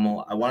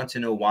paranormal, I wanted to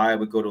know why I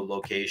would go to a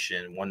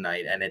location one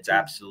night and it's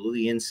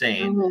absolutely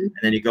insane. Mhm. And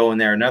then you go in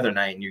there another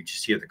night and you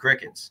just hear the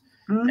crickets.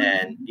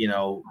 And,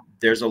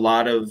 there's a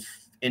lot of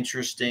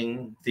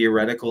interesting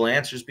theoretical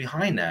answers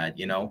behind that,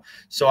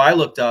 So I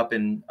looked up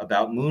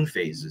about moon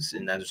phases,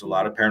 and there's a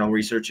lot of paranormal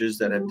researchers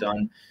that have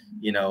done,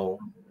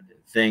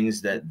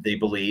 things that they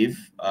believe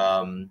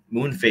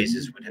moon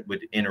phases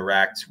would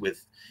interact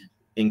with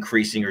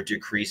increasing or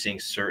decreasing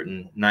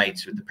certain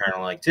nights with the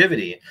paranormal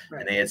activity.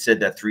 Right. And they had said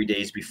that 3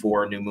 days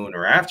before a new moon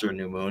or after a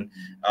new moon,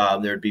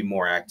 there'd be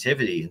more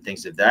activity and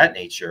things of that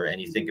nature.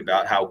 And you think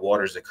about how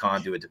water is a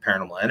conduit to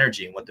paranormal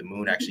energy and what the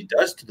moon actually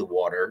does to the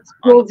water.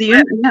 Well,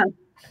 yeah.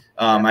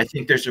 I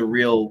think there's a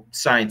real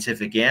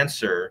scientific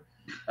answer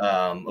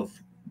of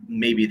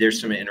maybe there's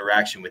some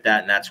interaction with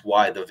that, and that's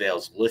why the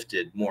veil's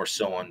lifted more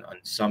so on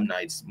some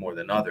nights more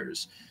than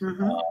others.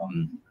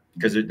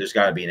 Because there's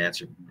got to be an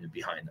answer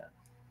behind that.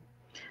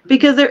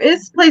 Because there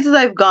is places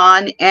I've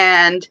gone,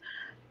 and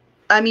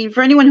I mean,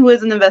 for anyone who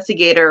is an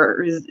investigator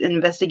or who's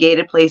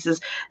investigated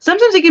places,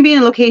 sometimes you can be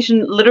in a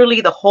location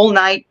literally the whole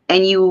night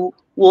and you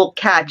will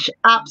catch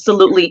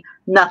absolutely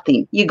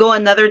nothing. You go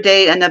another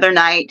day, another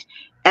night,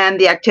 and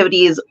the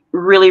activity is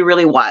really,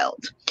 really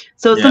wild.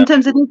 So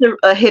sometimes it is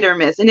a hit or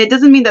miss. And it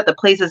doesn't mean that the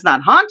place is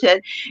not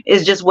haunted.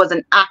 It just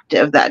wasn't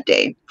active that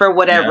day for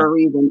whatever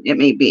reason it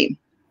may be.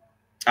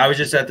 I was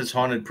just at this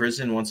haunted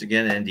prison once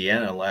again in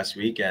Indiana last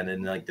weekend,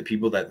 and like the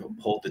people that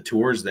hold the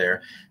tours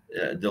there,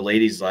 the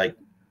lady's like,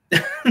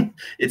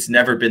 it's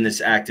never been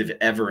this active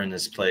ever in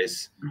this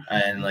place,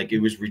 and like it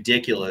was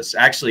ridiculous.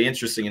 Actually,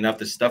 interesting enough,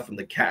 the stuff from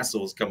the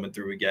castle was coming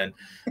through again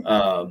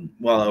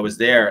while I was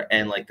there,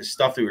 and like the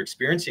stuff we were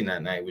experiencing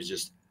that night was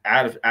just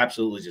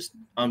absolutely just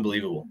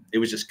unbelievable. It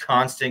was just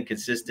constant,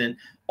 consistent,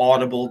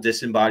 audible,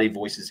 disembodied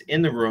voices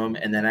in the room,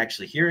 and then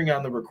actually hearing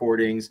on the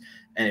recordings.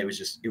 And it was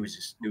just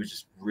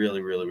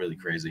really, really, really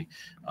crazy.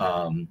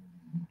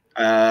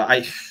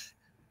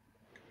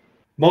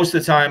 Most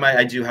of the time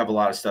I do have a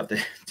lot of stuff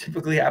that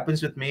typically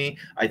happens with me.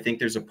 I think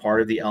there's a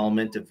part of the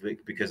element of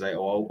it because I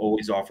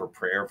always offer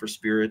prayer for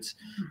spirits.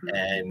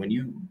 And when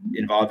you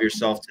involve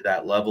yourself to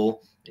that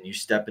level and you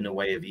step in the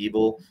way of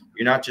evil,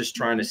 you're not just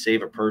trying to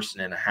save a person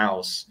in a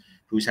house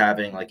who's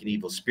having like an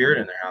evil spirit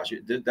in their house.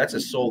 That's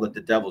a soul that the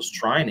devil's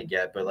trying to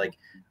get. But like,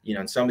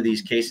 in some of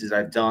these cases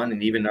I've done,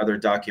 and even other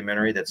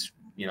documentary that's,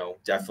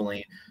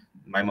 definitely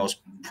my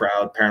most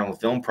proud paranormal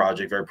film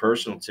project, very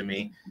personal to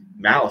me,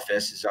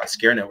 Malefice, is on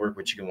Scare Network,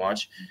 which you can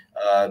watch.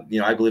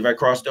 I believe I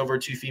crossed over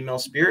 2 female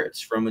spirits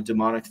from a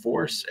demonic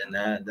force, and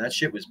that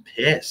shit was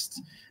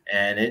pissed.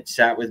 And it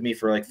sat with me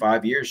for like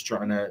 5 years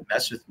trying to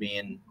mess with me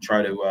and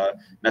try to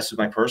mess with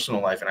my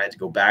personal life. And I had to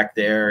go back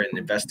there and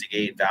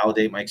investigate,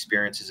 validate my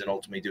experiences, and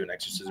ultimately do an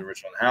exorcism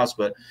ritual in the house.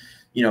 But,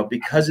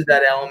 because of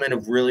that element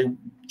of really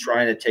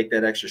trying to take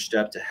that extra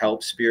step to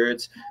help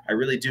spirits, I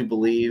really do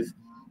believe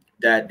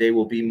that they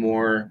will be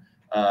more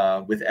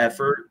with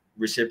effort,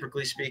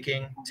 reciprocally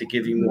speaking, to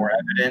give you more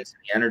evidence.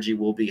 The energy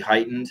will be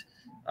heightened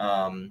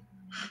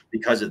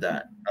because of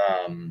that.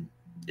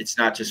 It's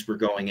not just we're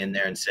going in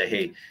there and say,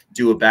 hey,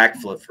 do a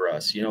backflip for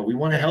us. We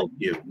want to help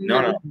you.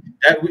 No.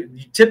 That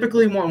we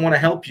typically want to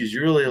help you. Is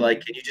really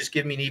like, can you just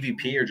give me an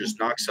EVP or just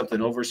knock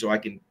something over so I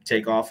can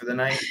take off for the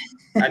night?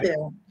 I mean,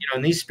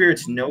 and these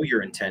spirits know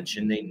your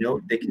intention. They know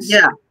they can see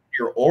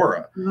your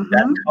aura.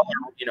 That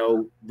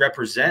color,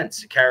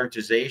 represents a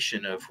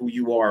characterization of who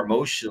you are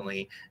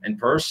emotionally and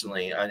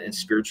personally and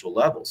spiritual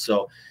level.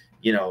 So,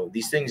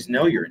 these things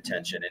know your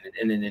intention,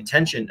 and an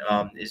intention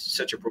is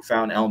such a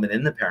profound element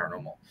in the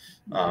paranormal.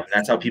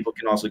 That's how people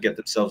can also get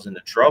themselves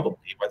into trouble,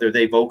 whether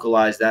they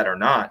vocalize that or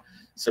not.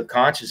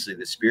 Subconsciously,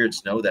 the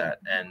spirits know that,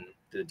 and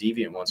the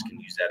deviant ones can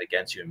use that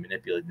against you and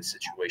manipulate the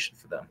situation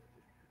for them.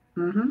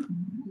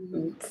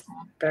 It's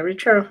very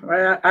true.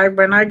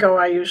 When I go,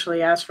 I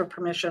usually ask for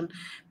permission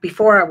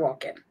before I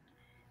walk in.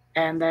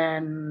 And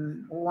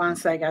then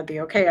once I got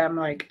the okay, I'm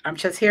like, I'm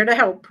just here to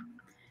help.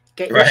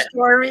 Get your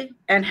story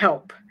and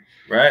help.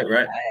 Right.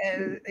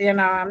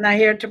 I'm not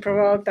here to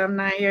provoke. I'm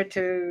not here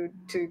to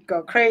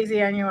go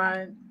crazy on you.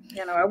 I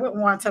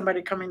wouldn't want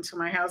somebody coming to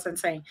my house and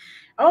saying,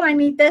 oh, I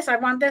need this. I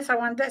want this. I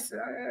want this.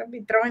 I'd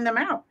be throwing them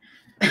out.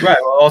 Right.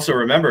 Well, also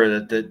remember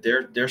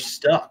that they're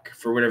stuck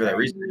for whatever that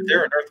reason. If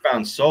they're an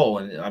earthbound soul,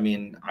 and I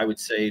mean, I would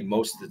say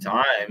most of the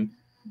time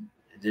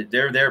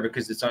they're there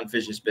because it's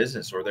unfinished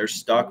business, or they're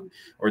stuck,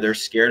 or they're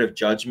scared of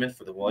judgment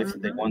for the life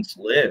that they once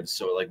lived.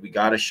 So, like, we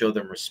got to show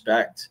them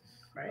respect,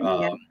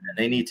 and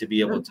they need to be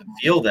able to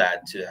feel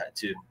that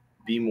to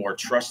be more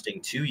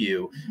trusting to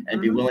you and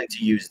be willing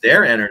to use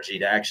their energy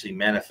to actually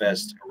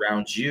manifest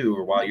around you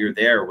or while you're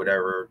there,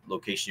 whatever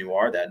location you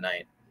are that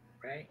night.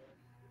 Right.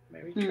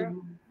 Very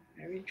true.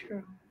 Very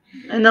true.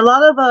 And a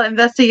lot of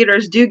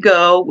investigators do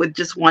go with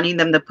just wanting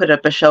them to put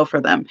up a show for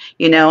them,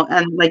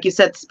 and like you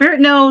said, spirit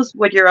knows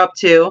what you're up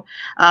to.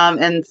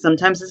 And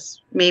sometimes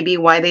it's maybe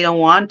why they don't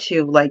want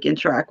to like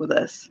interact with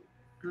us.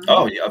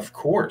 Oh, yeah, of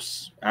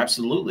course.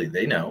 Absolutely.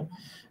 They know.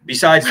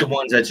 Besides the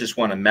ones that just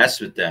want to mess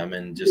with them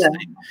and just,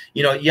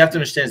 you know, you have to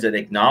understand that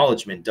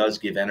acknowledgement does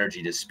give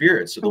energy to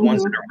spirits. So the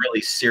ones that are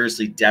really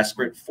seriously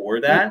desperate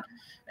for that,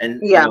 and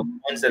you know, the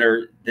ones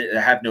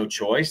that have no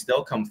choice,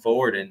 they'll come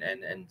forward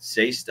and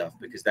say stuff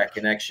because that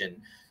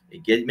connection,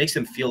 it makes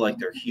them feel like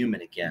they're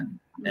human again.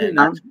 And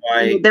that's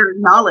why they're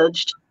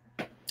acknowledged.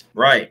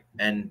 Right.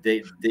 And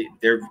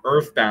they're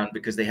earthbound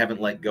because they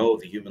haven't let go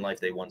of the human life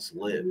they once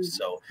lived.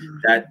 So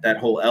that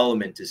whole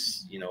element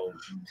is, you know,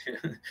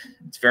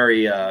 it's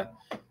very you know,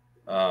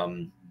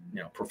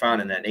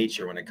 profound in that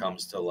nature when it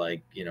comes to,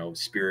 like, you know,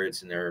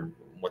 spirits and their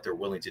what they're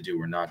willing to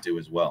do or not do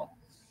as well.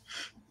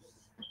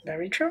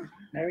 Very true.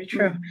 Very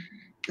true.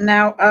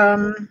 Now,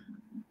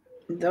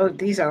 though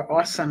these are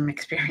awesome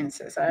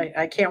experiences.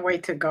 I can't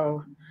wait to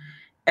go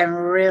and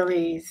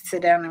really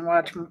sit down and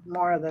watch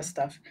more of this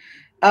stuff.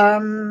 I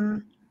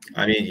mean,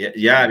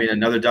 yeah. I mean,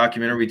 another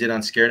documentary we did on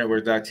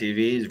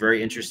ScareNetwork.tv is a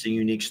very interesting,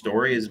 unique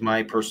story. Is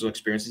my personal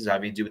experiences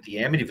having to do with the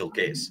Amityville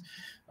case.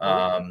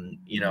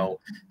 You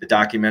know, the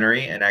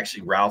documentary, and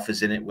actually Ralph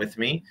is in it with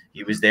me.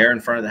 He was there in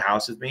front of the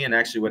house with me. And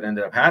actually what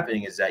ended up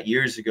happening is that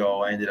years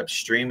ago, I ended up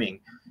streaming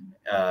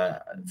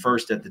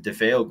first at the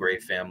DeFeo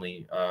grave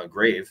family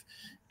grave.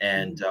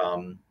 And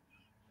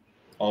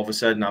all of a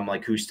sudden I'm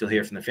like, who's still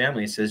here from the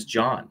family? It says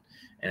John.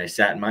 And I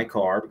sat in my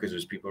car because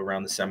there's people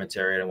around the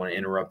cemetery. I don't want to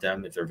interrupt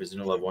them if they're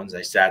visiting loved ones.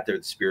 I sat there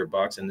at the spirit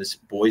box, and this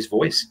boy's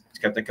voice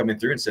kept on coming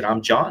through and said,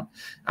 "I'm John."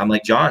 I'm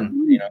like, "John,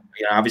 you know,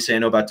 obviously I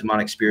know about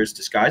demonic spirits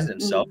disguising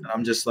themselves." And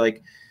I'm just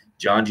like,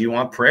 "John, do you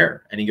want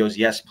prayer?" And he goes,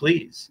 "Yes,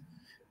 please."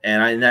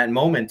 And in that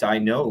moment, I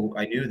knew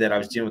that I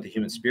was dealing with a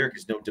human spirit,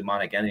 because no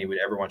demonic entity would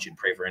ever want you to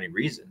pray for any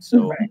reason.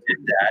 So I did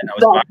that. And I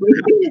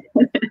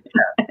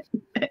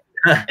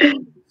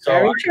was So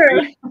I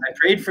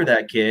prayed for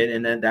that kid,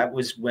 and then that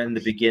was when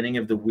the beginning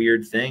of the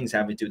weird things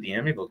having to do with the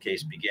Amityville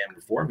case began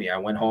before me. I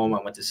went home,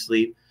 I went to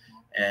sleep,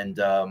 and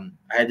I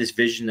had this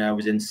vision that I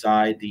was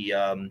inside the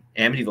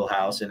Amityville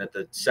house, and at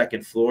the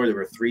second floor there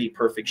were 3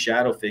 perfect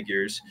shadow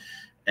figures,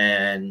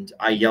 and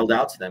I yelled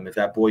out to them, "If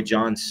that boy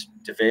John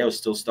DeFeo is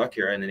still stuck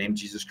here, in the name of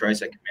Jesus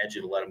Christ, I command you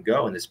to let him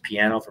go." And this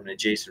piano from an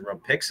adjacent room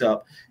picks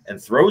up and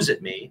throws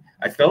at me.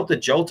 I felt the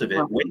jolt of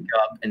it, wake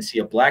up and see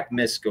a black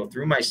mist go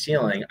through my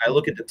ceiling. I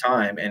look at the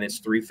time, and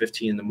it's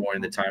 3:15 in the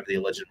morning, the time of the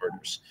alleged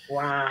murders.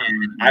 Wow.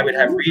 And I would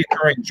have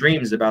reoccurring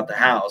dreams about the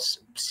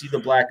house, see the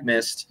black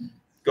mist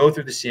go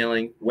through the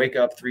ceiling, wake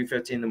up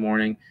 3:15 in the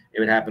morning. It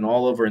would happen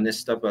all over. And this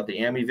stuff about the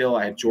Amityville,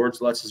 I have George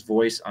Lutz's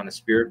voice on a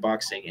spirit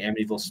box saying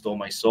Amityville stole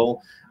my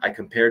soul. I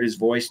compared his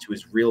voice to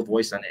his real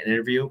voice on an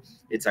interview.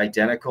 It's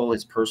identical.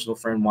 His personal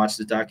friend watched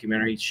the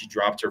documentary. She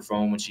dropped her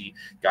phone when she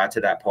got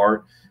to that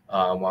part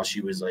while she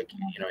was, like,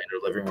 you know, in her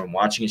living room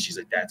watching it. She's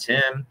like, "That's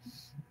him."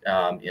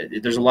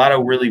 There's a lot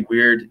of really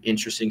weird,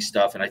 interesting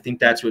stuff. And I think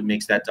that's what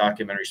makes that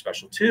documentary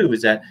special too,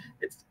 is that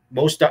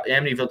most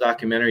Amityville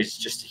documentaries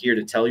just here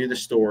to tell you the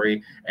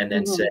story and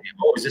then say,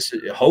 "Oh, is this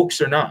a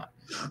hoax or not?"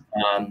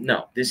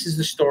 No, this is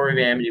the story of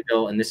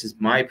Amityville, and this is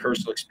my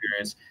personal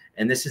experience,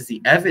 and this is the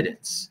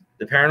evidence,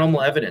 the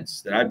paranormal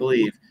evidence that I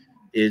believe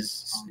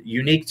is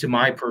unique to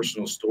my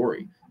personal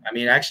story. I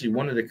mean, actually,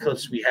 one of the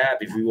clips we have,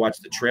 if you watch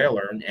the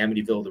trailer in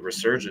Amityville, The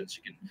Resurgence,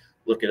 you can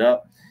look it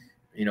up.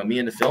 You know, me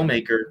and the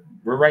filmmaker,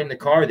 we're right in the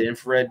car, the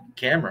infrared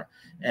camera,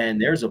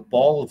 and there's a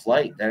ball of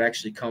light that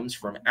actually comes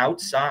from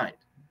outside.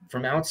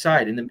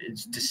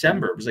 It's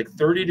December. It was like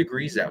 30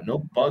 degrees out, no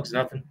bugs,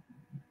 nothing.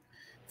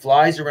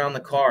 Flies around the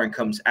car and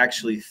comes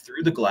actually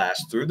through the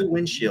glass, through the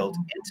windshield,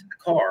 into the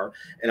car,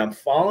 and I'm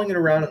following it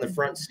around in the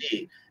front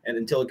seat, and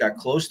until it got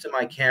close to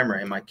my camera,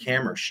 and my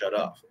camera shut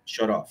off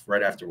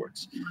right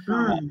afterwards.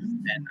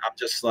 And I'm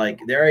just like,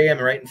 there I am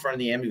right in front of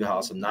the Amityville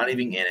house. I'm not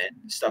even in it.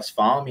 Stuff's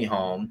following me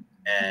home.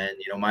 And,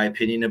 you know, my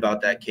opinion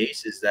about that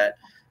case is that,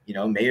 you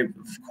know,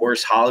 of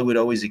course, Hollywood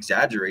always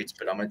exaggerates,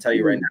 but I'm going to tell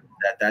you right now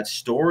that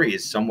story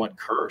is somewhat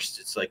cursed.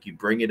 It's like you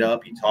bring it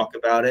up, you talk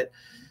about it,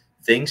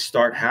 things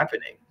start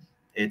happening.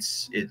 And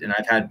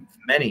I've had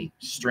many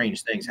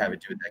strange things having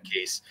to do with that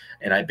case,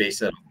 and I base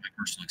that on my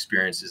personal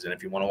experiences. And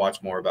if you want to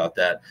watch more about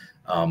that,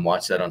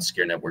 watch that on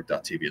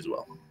ScareNetwork.tv as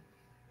well.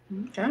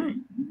 Okay.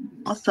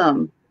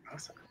 Awesome.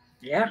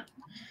 Yeah.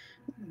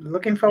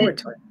 Looking forward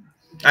to it.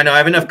 I know I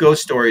have enough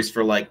ghost stories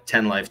for like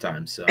 10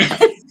 lifetimes. So.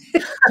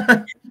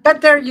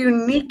 But they're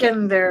unique,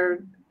 and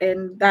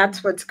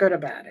that's what's good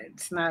about it.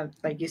 It's not,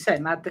 like you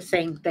said, not the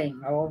same thing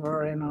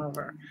over and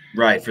over.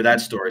 Right, for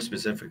that story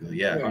specifically.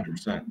 Yeah,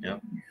 100%. Yeah.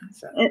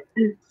 So.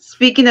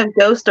 Speaking of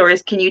ghost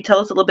stories, can you tell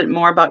us a little bit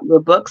more about your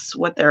books,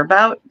 what they're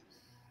about?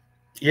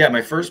 Yeah,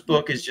 my first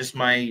book is just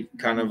my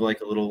kind of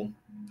like a little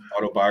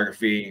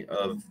autobiography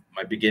of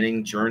my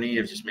beginning journey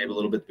of just maybe a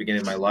little bit the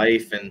beginning of my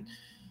life and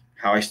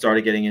how I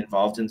started getting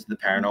involved into the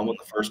paranormal and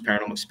the first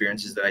paranormal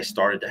experiences that I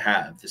started to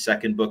have. The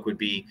second book would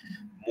be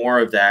more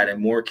of that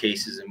and more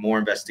cases and more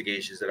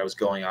investigations that I was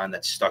going on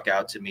that stuck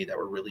out to me that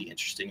were really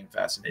interesting and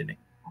fascinating.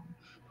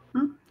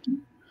 Do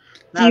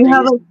you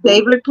have a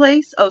favorite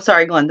place? Oh,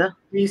 sorry, Glenda.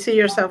 Do you see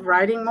yourself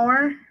writing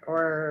more,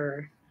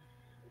 or?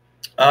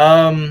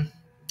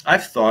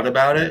 I've thought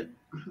about it.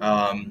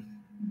 Um,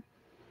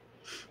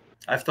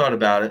 I've thought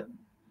about it.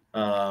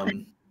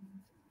 Um,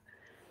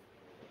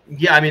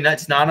 yeah, I mean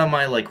that's not on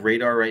my like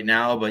radar right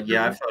now, but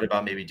yeah, I've thought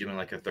about maybe doing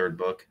like a third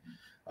book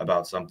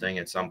about something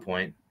at some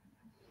point.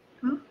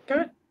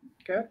 Good,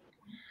 good.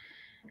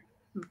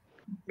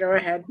 Go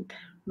ahead,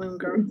 Moon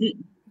Girl. Do,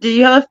 do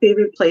you have a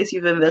favorite place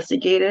you've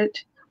investigated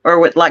or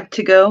would like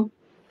to go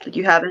that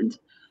you haven't?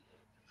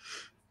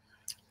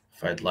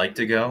 If I'd like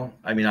to go,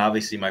 I mean,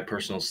 obviously my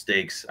personal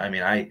stakes. I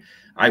mean,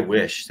 I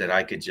wish that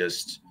I could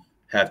just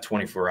have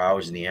 24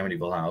 hours in the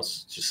Amityville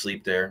house, just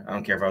sleep there. I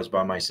don't care if I was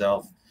by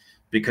myself,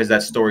 because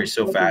that story is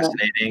so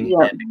fascinating,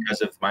 Yeah. and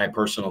because of my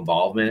personal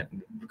involvement,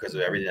 because of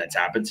everything that's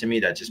happened to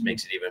me, that just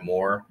makes it even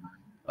more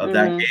of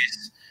that Mm-hmm.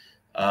 case.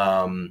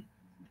 Um,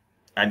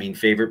 I mean,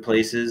 favorite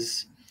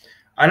places.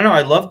 I don't know.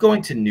 I love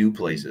going to new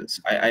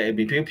places. I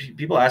mean,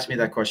 people ask me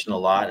that question a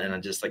lot, and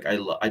I'm just like,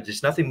 I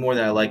just nothing more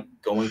than I like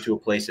going to a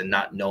place and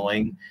not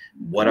knowing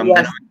what I'm going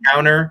Yes. to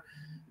encounter.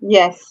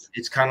 Yes.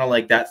 It's kind of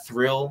like that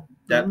thrill,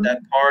 that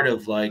Mhm. part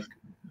of like,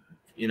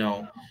 you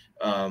know,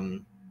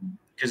 um,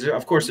 because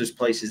of course there's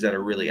places that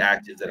are really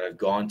active that I've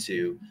gone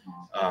to,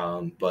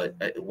 but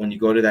when you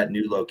go to that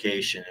new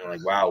location and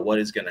like, wow, what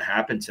is going to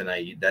happen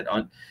tonight? That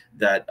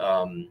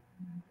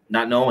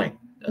not knowing.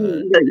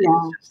 It's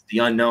Yeah. just the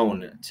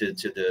unknown to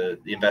the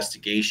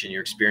investigation,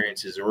 your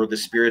experiences, or the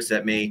spirits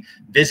that may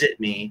visit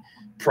me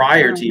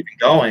prior to Mm. even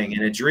going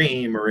in a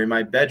dream or in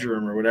my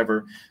bedroom or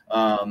whatever.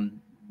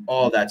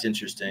 All that's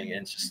interesting,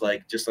 and it's just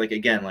like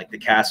again, like the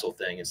castle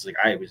thing. It's like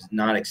I was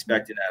not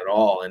expecting that at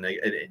all, and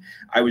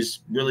I was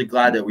really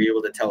glad that we were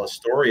able to tell a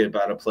story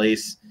about a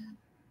place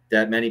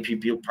that many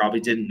people probably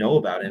didn't know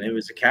about, and it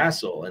was a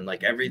castle, and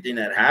like everything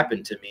that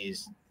happened to me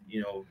is,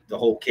 the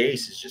whole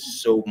case is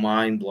just so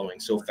mind-blowing,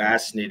 so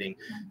fascinating,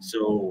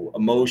 so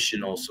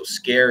emotional, so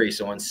scary,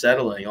 so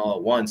unsettling all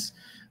at once.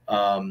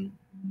 um,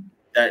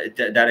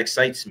 that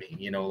excites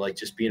me, like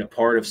just being a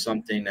part of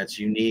something that's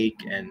unique,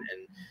 and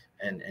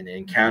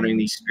encountering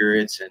these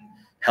spirits and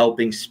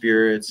helping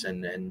spirits,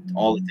 and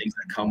all the things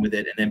that come with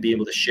it, and then be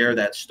able to share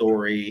that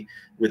story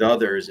with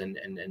others, and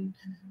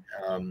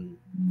um,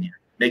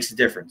 makes a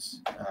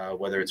difference,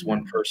 whether it's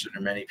one person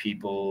or many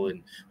people,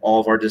 and all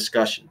of our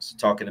discussions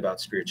talking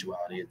about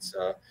spirituality.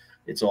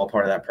 It's all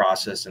part of that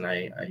process, and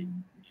I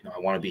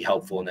want to be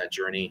helpful in that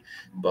journey.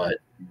 But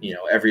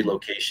every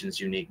location is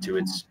unique to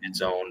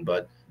its own.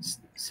 But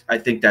I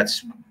think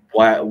that's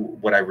why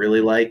what I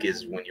really like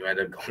is when you end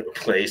up going to a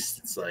place,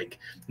 it's like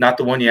not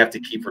the one you have to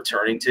keep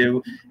returning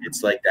to.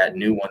 It's like that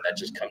new one that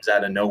just comes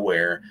out of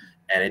nowhere,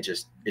 and it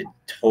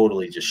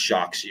totally just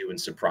shocks you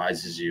and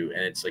surprises you,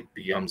 and it's like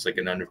becomes like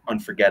an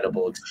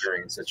unforgettable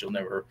experience that you'll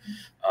never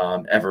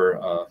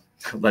ever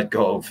let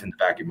go of in the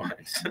back of your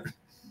mind.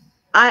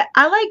 I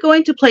like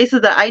going to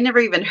places that I never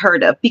even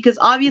heard of because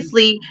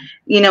obviously,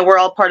 we're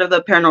all part of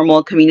the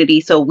paranormal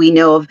community. So we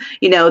know of,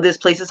 this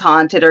place is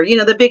haunted or,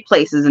 the big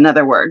places, in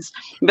other words.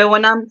 But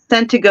when I'm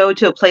sent to go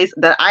to a place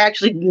that I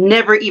actually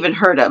never even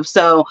heard of.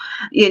 So,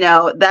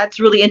 that's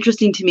really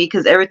interesting to me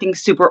because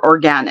everything's super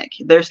organic.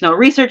 There's no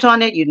research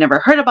on it. You've never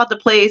heard about the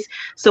place.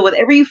 So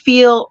whatever you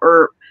feel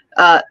or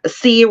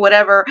see or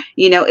whatever,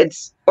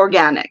 it's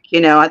organic.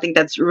 I think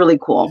that's really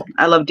cool.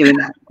 I love doing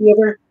that. You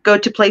ever go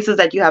to places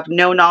that you have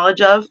no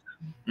knowledge of?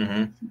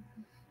 Hmm.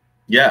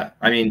 Yeah,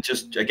 I mean,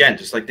 just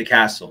like the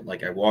castle.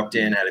 Like I walked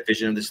in, had a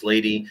vision of this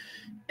lady,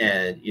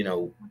 and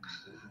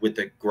with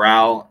the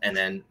growl, and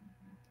then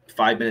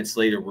 5 minutes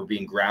later, we're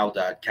being growled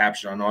at,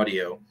 captured on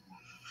audio,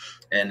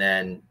 and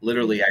then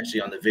literally,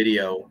 actually on the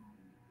video,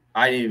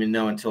 I didn't even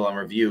know until on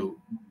review.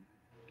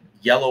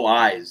 Yellow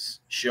eyes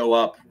show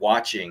up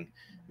watching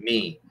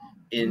me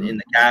in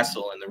the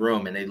castle in the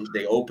room, and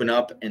they open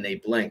up and they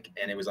blink,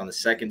 and it was on the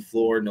second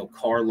floor, no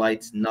car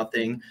lights,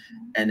 nothing,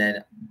 and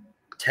then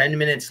 10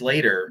 minutes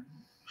later,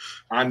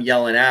 I'm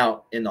yelling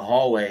out in the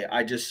hallway,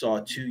 I just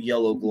saw two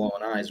yellow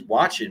glowing eyes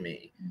watching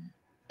me.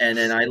 And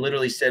then I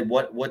literally said,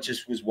 what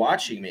just was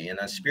watching me in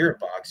that spirit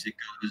box? It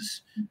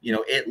goes,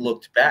 it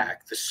looked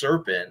back. The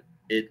serpent,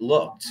 it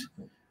looked,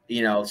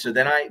 so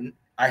then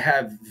I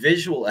have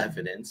visual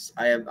evidence.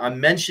 I'm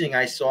mentioning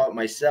I saw it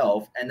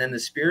myself, and then the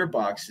spirit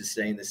box is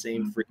saying the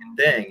same freaking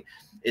thing.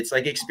 It's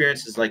like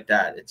experiences like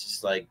that. It's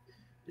just like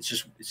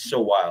it's so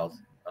wild.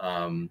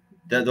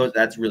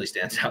 That really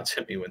stands out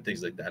to me when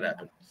things like that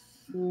happen.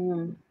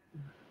 Mm.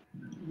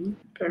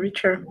 Very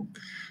true.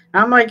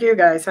 I'm like you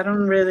guys. I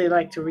don't really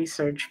like to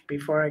research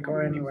before I go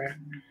anywhere.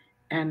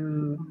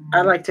 And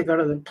I like to go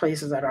to the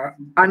places that are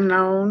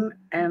unknown,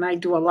 and I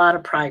do a lot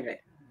of private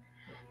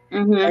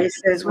Mm-hmm.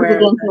 places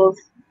where, Residentials.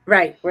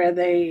 right, where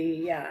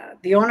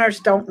the owners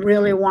don't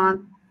really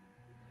want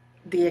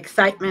the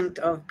excitement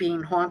of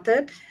being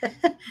haunted, Hmm.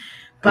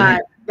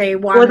 but they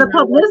want Or to the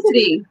know what's in.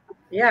 publicity.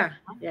 Yeah,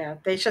 yeah.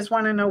 They just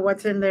want to know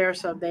what's in there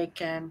so they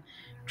can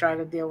try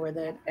to deal with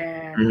it.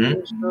 And Hmm.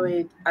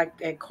 usually, I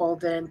get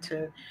called in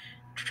to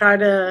try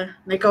to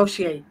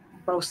negotiate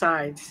both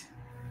sides,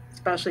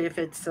 especially if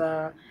it's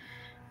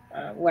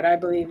what I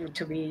believe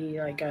to be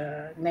like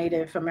a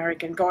Native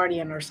American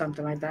guardian or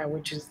something like that,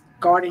 which is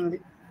guarding.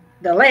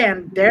 the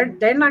land,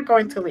 they're not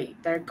going to leave.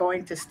 They're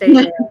going to stay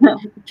there,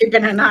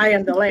 keeping an eye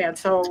on the land.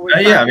 So we Yeah,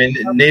 I found, mean,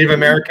 Native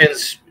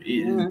Americans,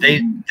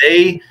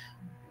 they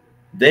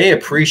they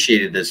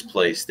appreciated this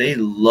place. They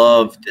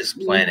loved this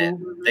planet.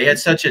 They had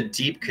such a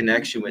deep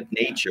connection with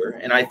nature,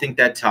 and I think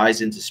that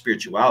ties into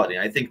spirituality.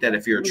 I think that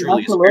if you're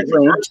truly a spiritual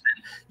Absolutely. person,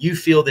 you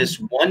feel this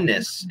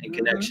oneness and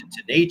connection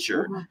to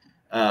nature,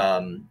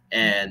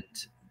 and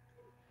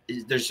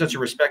there's such a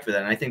respect for that.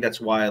 And I think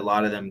that's why a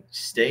lot of them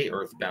stay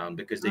earthbound,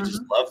 because they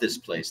just love this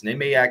place, and they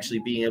may actually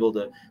be able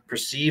to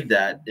perceive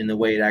that in the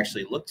way it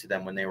actually looked to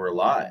them when they were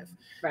alive.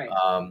 right.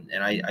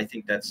 And I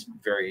think that's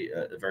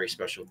a very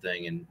special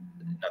thing, and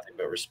nothing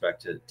but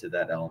respect to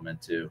that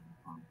element too.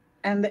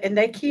 And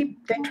they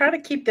try to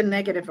keep the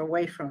negative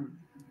away from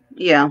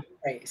Yeah. the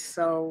place,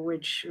 so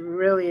which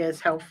really is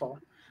helpful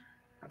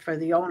for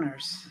the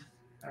owners,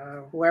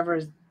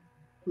 whoever's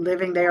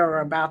living there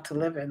or about to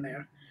live in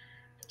there.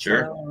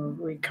 Sure. So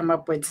we come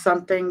up with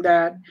something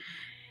that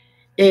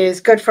is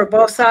good for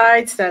both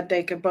sides, that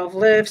they could both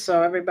live,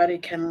 so everybody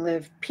can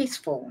live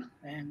peaceful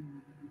and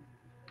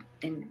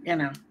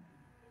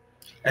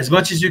As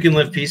much as you can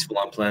live peaceful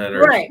on planet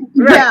Earth. right,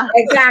 Yeah.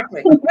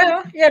 exactly.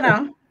 Well,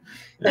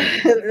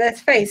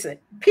 let's face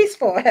it,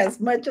 peaceful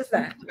as much as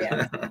that.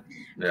 Yeah.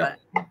 Yeah.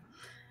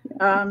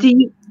 But, Do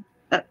you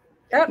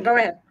yeah, go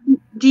ahead.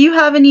 do you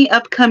have any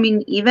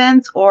upcoming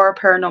events or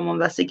paranormal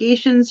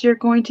investigations you're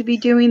going to be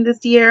doing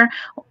this year?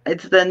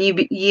 It's the new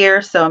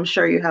year, so I'm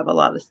sure you have a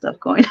lot of stuff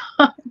going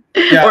on,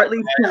 Yeah, or at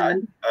least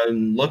planned.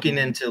 I'm looking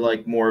into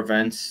like more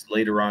events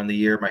later on in the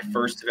year. My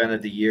first event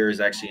of the year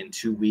is actually in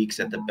 2 weeks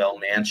at the Bell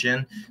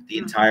Mansion. The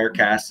entire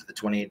cast of the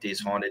 28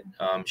 Days Haunted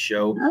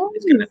show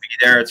is going to be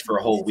there. It's for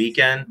a whole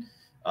weekend.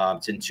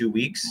 It's in 2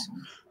 weeks.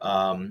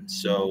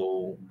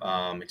 So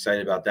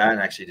excited about that,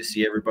 and actually to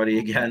see everybody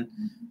again.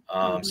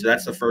 So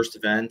that's the first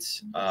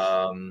event.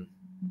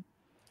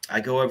 I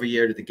go every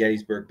year to the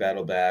Gettysburg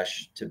Battle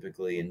Bash,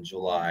 typically in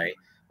July.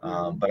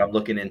 But I'm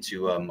looking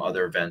into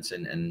other events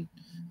and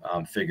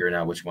figuring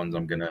out which ones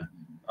I'm going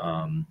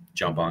to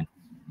jump on.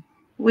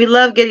 We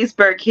love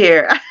Gettysburg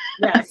here.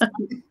 Yes.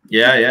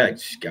 Yeah.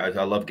 Guys,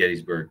 I love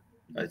Gettysburg.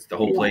 It's the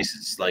whole place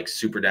is like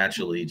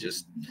supernaturally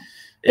just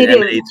It is.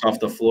 emanates off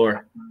the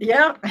floor.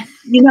 Yeah.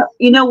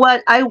 You know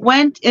what? I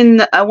went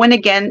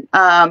again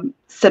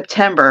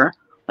September,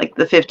 like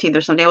the 15th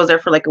or something. I was there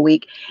for like a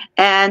week,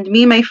 and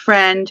me and my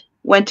friend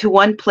went to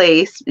one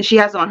place. She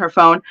has it on her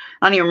phone.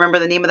 I don't even remember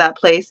the name of that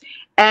place.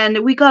 And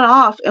we got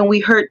off and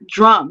we heard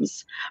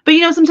drums. But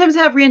sometimes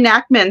they have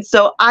reenactments,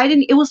 so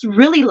it was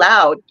really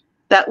loud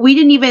that we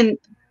didn't even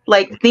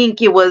like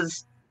think it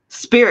was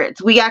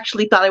spirits. We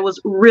actually thought it was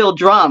real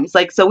drums.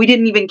 Like, so we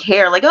didn't even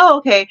care. Like, oh,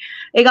 okay.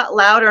 It got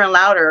louder and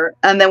louder,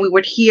 and then we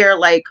would hear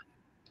like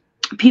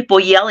people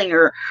yelling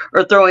or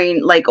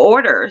throwing like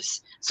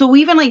orders. So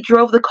we even like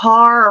drove the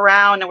car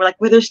around, and we're like,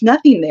 well, there's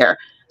nothing there.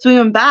 So we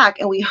went back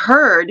and we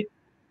heard,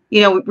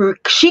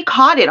 she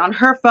caught it on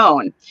her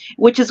phone,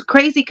 which is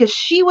crazy because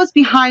she was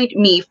behind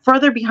me,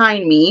 further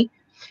behind me.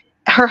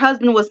 Her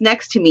husband was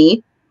next to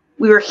me.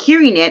 We were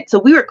hearing it, so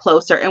we were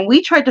closer, and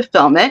we tried to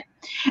film it.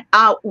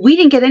 We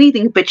didn't get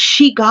anything, but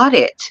she got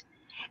it.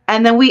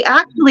 And then we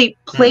actually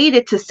played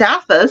it to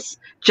Saphus,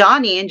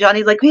 Johnny, and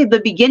Johnny's like, hey,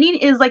 the beginning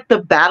is like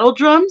the battle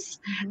drums,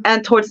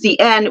 and towards the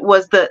end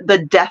was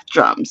the death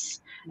drums.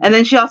 And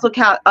then she also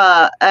caught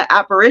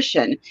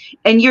apparition.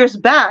 And years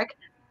back,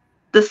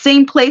 the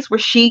same place where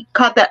she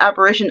caught that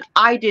apparition,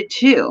 I did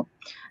too.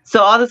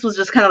 So all this was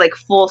just kind of like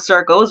full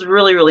circle. It was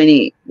really, really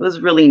neat. It was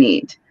really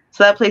neat.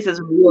 So that place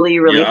is really,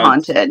 really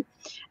haunted.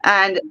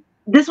 And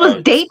this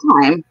was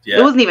daytime. Yeah.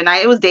 It wasn't even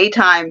night. It was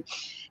daytime.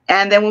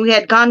 And then when we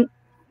had gone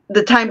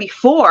the time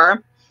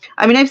before,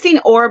 I mean, I've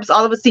seen orbs.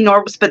 All of us seen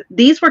orbs, but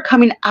these were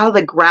coming out of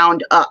the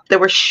ground up. They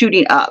were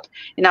shooting up.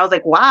 And I was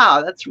like,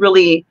 wow, that's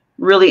really,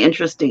 really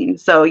interesting.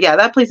 So yeah,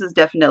 that place is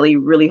definitely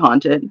really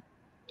haunted.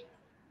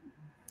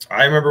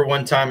 I remember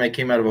one time I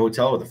came out of a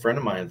hotel with a friend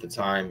of mine at the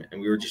time,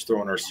 and we were just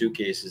throwing our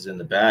suitcases in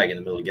the bag in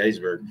the middle of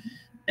Gettysburg.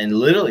 And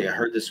literally I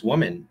heard this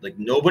woman, like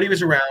nobody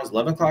was around. It was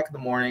 11 o'clock in the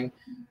morning.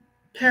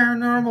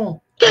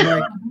 Paranormal. I'm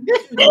like,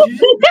 did you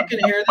just fucking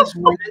hear this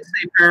woman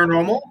say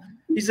paranormal?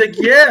 He's like,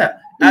 yeah,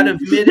 out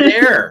of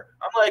midair.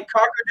 I'm like,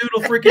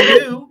 cockadoodle freaking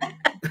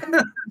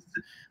do.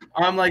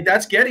 I'm like,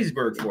 that's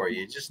Gettysburg for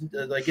you. Just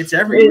like it's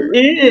everywhere.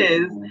 It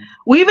is.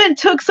 We even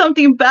took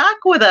something back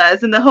with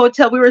us in the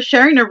hotel. We were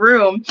sharing a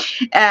room,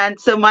 and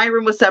so my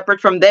room was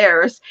separate from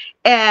theirs,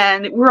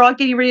 and we were all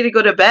getting ready to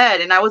go to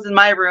bed, and I was in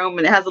my room,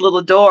 and it has a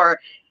little door,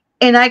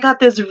 and I got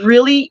this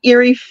really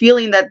eerie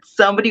feeling that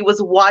somebody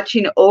was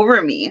watching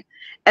over me.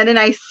 And then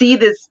I see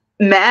this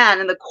man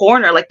in the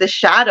corner, like the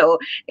shadow,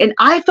 and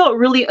I felt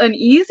really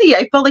uneasy.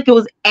 I felt like it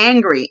was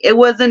angry. It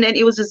wasn't, and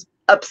it was just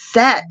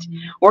upset.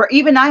 Or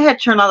even I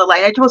had turned on the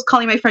light. I was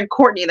calling my friend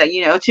Courtney, that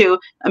you know, too,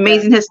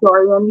 amazing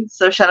historian.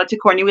 So shout out to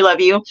Courtney, we love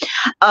you.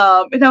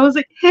 And I was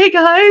like, hey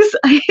guys,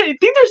 I think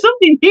there's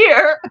something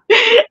here.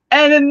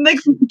 And then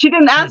she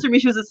didn't answer me.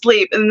 She was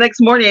asleep. And the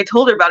next morning I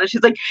told her about it.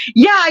 She's like,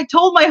 yeah, I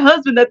told my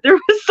husband that there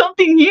was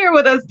something here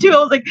with us too. I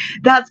was like,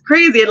 that's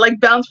crazy. It like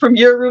bounced from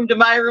your room to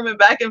my room and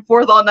back and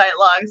forth all night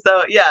long.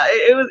 So yeah,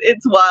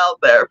 it's wild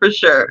there for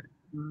sure.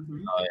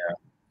 Oh yeah.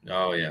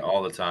 Oh yeah.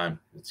 All the time.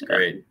 It's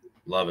great.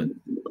 Love it.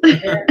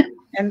 Yeah.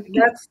 And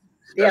that's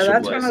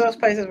Special one of those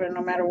places where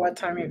no matter what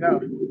time you go,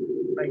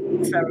 like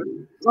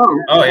 7.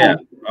 Oh yeah.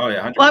 Oh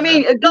yeah. 100%. Well, I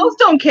mean, ghosts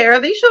don't care.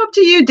 They show up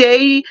to you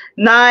day,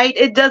 night.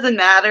 It doesn't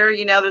matter.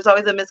 You know, there's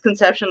always a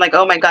misconception like,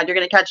 oh my God, you're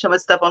going to catch so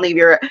much stuff only if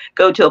you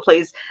go to a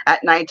place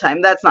at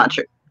nighttime. That's not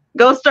true.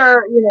 Ghosts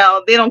are, you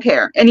know, they don't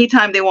care.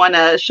 Anytime they want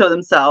to show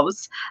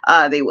themselves,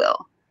 they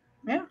will.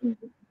 Yeah.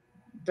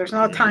 There's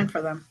no time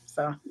for them.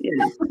 So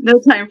yeah, no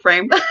time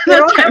frame. They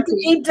don't have to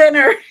eat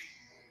dinner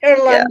or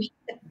lunch.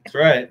 Yeah. That's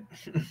right.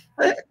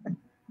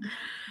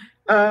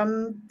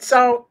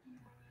 So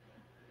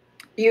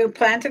you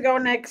plan to go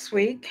next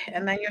week,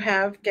 and then you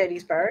have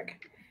Gettysburg.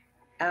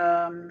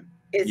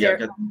 Is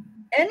there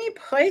any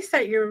place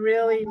that you're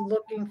really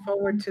looking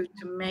forward to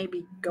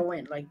maybe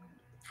going, like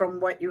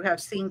from what you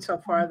have seen so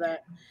far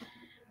that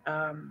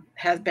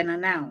has been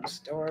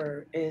announced,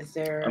 or is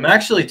there? I'm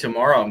actually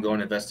tomorrow. I'm going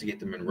to investigate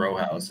the Monroe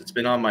House. It's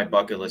been on my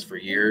bucket list for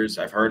years.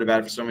 I've heard about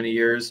it for so many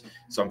years,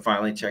 so I'm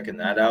finally checking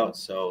that out.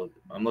 So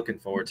I'm looking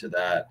forward to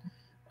that,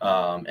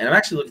 and I'm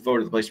actually looking forward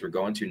to the place we're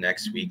going to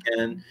next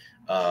weekend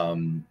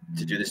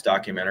to do this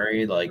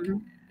documentary. Like,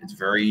 it's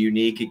very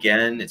unique.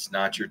 Again, it's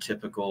not your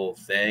typical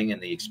thing,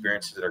 and the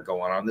experiences that are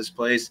going on in this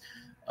place.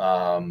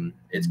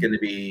 It's going to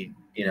be,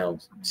 you know,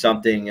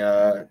 something.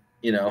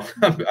 You know,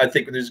 I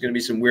think there's going to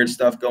be some weird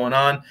stuff going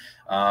on.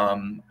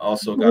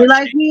 Also, got we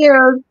like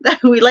weird.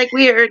 We like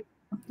weird.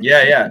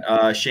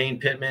 Yeah. Shane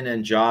Pittman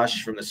and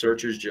Josh from the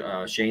Searchers.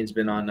 Shane's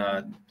been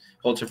on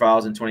Holzer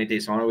Files and 28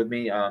 Days Haunted with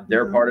me.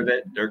 They're part of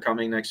it. They're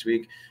coming next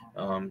week.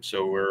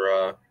 So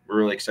we're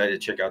really excited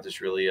to check out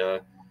this really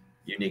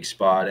unique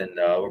spot, and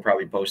we'll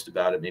probably post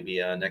about it maybe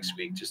next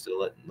week just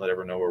to let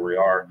everyone know where we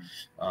are.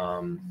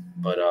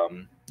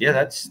 Yeah,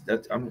 that's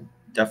I'm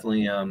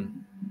definitely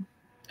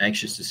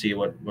anxious to see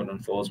what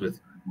unfolds with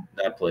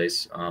that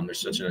place. There's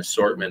such an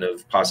assortment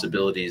of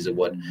possibilities of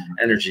what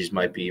energies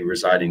might be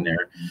residing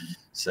there.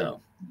 So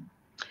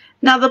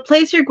now the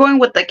place you're going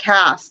with the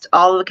cast,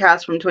 all of the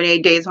cast from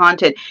 28 Days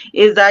Haunted,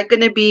 is that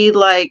going to be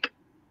like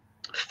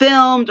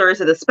filmed, or is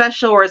it a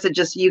special, or is it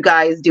just you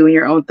guys doing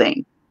your own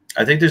thing?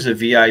 I think there's a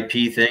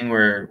VIP thing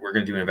where we're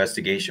going to do an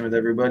investigation with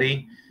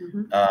everybody.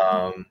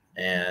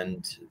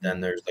 And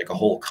then there's like a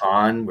whole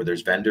con where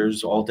there's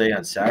vendors all day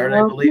on Saturday,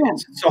 I believe.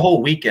 It's a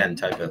whole weekend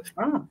type of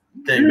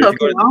thing. If you go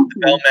to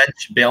the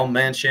Bell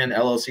Mansion,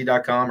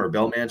 LLC.com or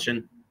Bell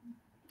Mansion,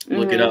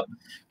 look it up,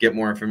 get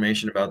more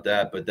information about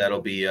that. But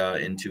that'll be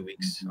in 2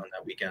 weeks on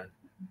that weekend.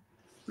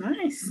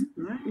 Nice.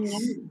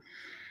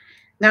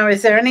 Now,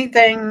 is there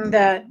anything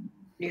that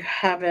you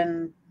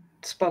haven't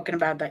spoken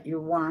about that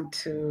you want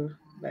to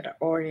let our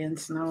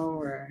audience know,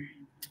 or?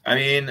 I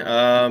mean,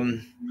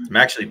 I'm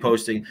actually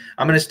posting.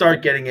 I'm going to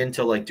start getting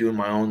into like doing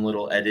my own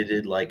little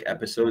edited like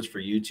episodes for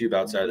YouTube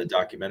outside of the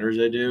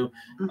documentaries I do.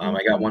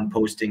 I got one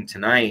posting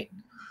tonight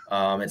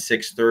at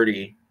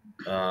 6:30.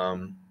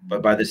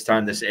 But by this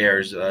time this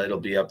airs,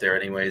 it'll be up there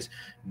anyways.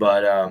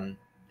 But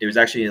it was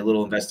actually a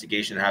little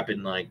investigation that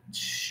happened like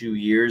 2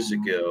 years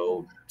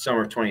ago,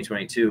 summer of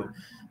 2022,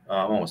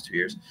 almost 2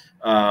 years.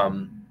 I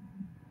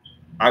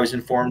was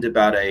informed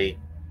about a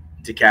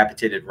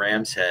decapitated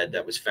ram's head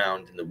that was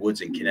found in the woods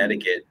in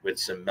Connecticut with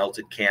some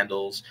melted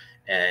candles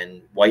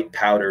and white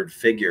powdered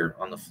figure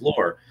on the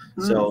floor.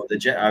 So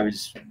I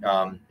was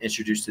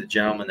introduced to the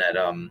gentleman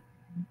that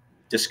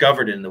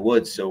discovered it in the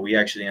woods. So we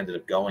actually ended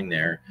up going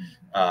there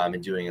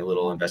and doing a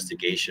little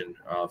investigation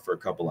for a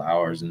couple of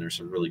hours. And there's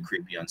some really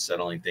creepy,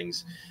 unsettling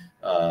things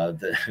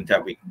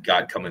that we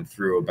got coming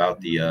through about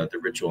the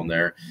ritual in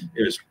there.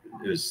 It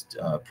was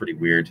pretty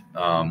weird.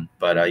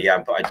 Yeah,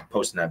 I'm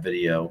posting that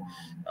video.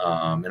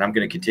 And I'm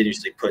going to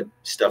continuously put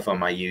stuff on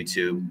my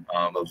YouTube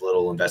of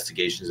little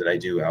investigations that I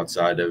do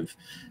outside of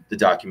the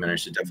documentary.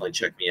 So definitely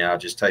check me out.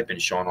 Just type in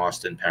Sean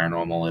Austin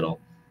Paranormal. It'll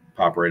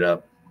pop right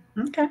up.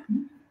 Okay.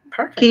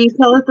 Perfect. Can you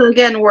tell us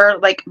again where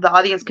like the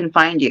audience can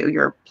find you,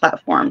 your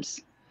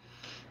platforms?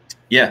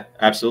 Yeah,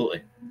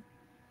 absolutely.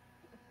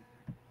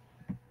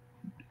 Do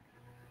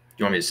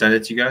you want me to send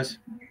it to you guys?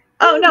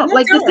 Oh, no,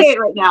 like just say it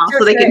right now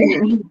so they can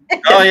hear me.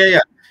 Oh, yeah.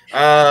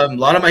 A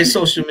lot of my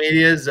social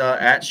medias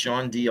at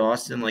Sean D.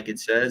 Austin, like it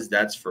says,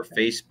 that's for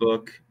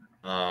Facebook,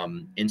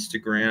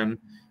 Instagram,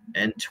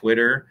 and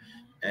Twitter.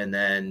 And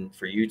then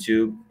for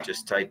YouTube,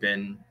 just type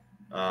in,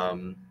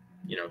 Sean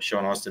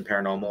Austin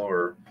Paranormal,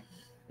 or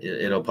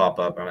it'll pop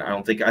up.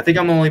 I think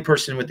I'm the only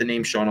person with the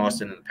name Sean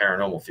Austin in the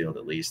paranormal field,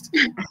 at least.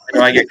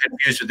 I get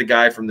confused with the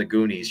guy from the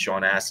Goonies,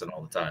 Sean Astin,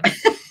 all the time.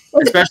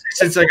 Especially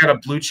since I got a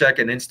blue check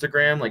on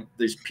Instagram, like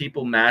there's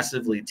people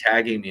massively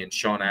tagging me in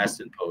Sean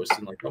Astin posts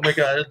and like, oh my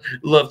god, I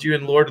loved you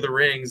in Lord of the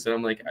Rings, and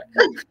I'm like,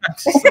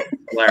 it's just like,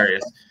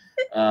 hilarious.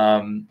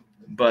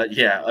 But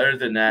yeah, other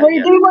than that, Well,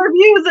 you do more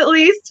views at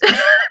least.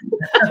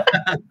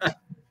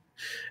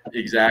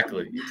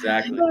 Exactly.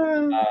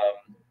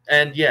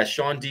 And yeah,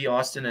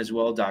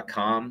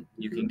 SeanDAustinaswell.com.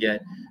 You can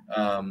get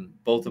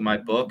both of my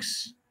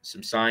books,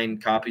 some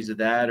signed copies of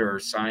that, or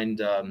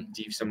signed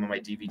some of my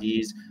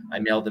DVDs. I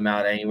mailed them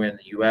out anywhere in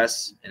the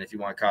U.S. And if you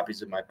want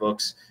copies of my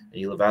books and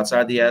you live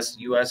outside the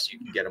U.S., you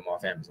can get them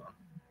off Amazon.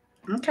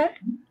 Okay.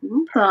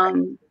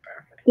 Awesome.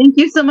 Thank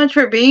you so much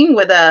for being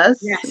with us.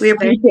 Yes, we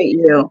appreciate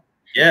you.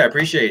 Yeah, I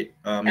appreciate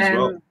as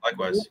well.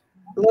 Likewise.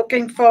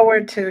 Looking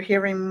forward to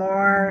hearing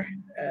more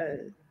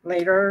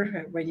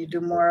later when you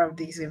do more of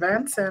these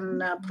events,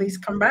 and please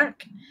come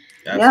back.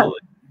 Absolutely.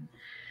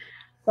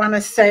 Want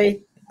to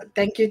say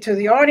thank you to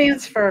the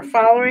audience for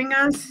following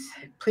us.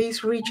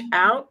 Please reach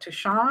out to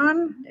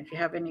Sean if you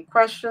have any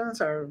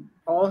questions or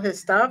all his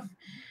stuff.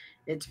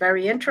 It's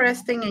very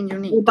interesting and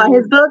unique. You buy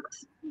his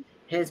books?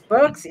 His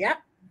books, yeah.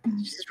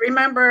 Just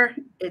remember,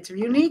 it's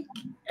unique,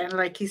 and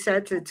like he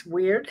said, it's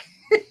weird.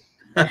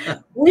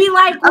 We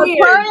like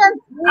weird.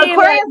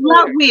 Aquarius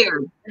not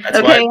weird. That's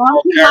okay,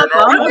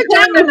 I'm a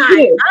Gemini.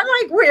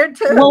 I like weird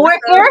too. Well, we're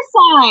air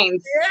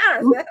signs. Yeah,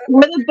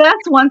 we're the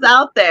best ones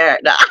out there.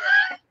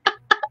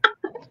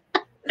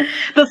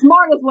 The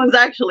smartest ones,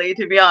 actually,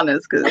 to be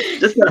honest.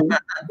 Just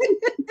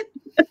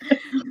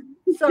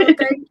so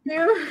thank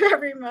you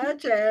very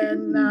much,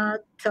 and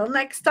till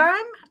next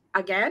time.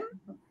 Again,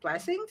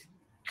 blessings.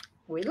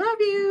 We love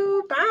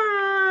you.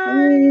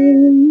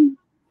 Bye.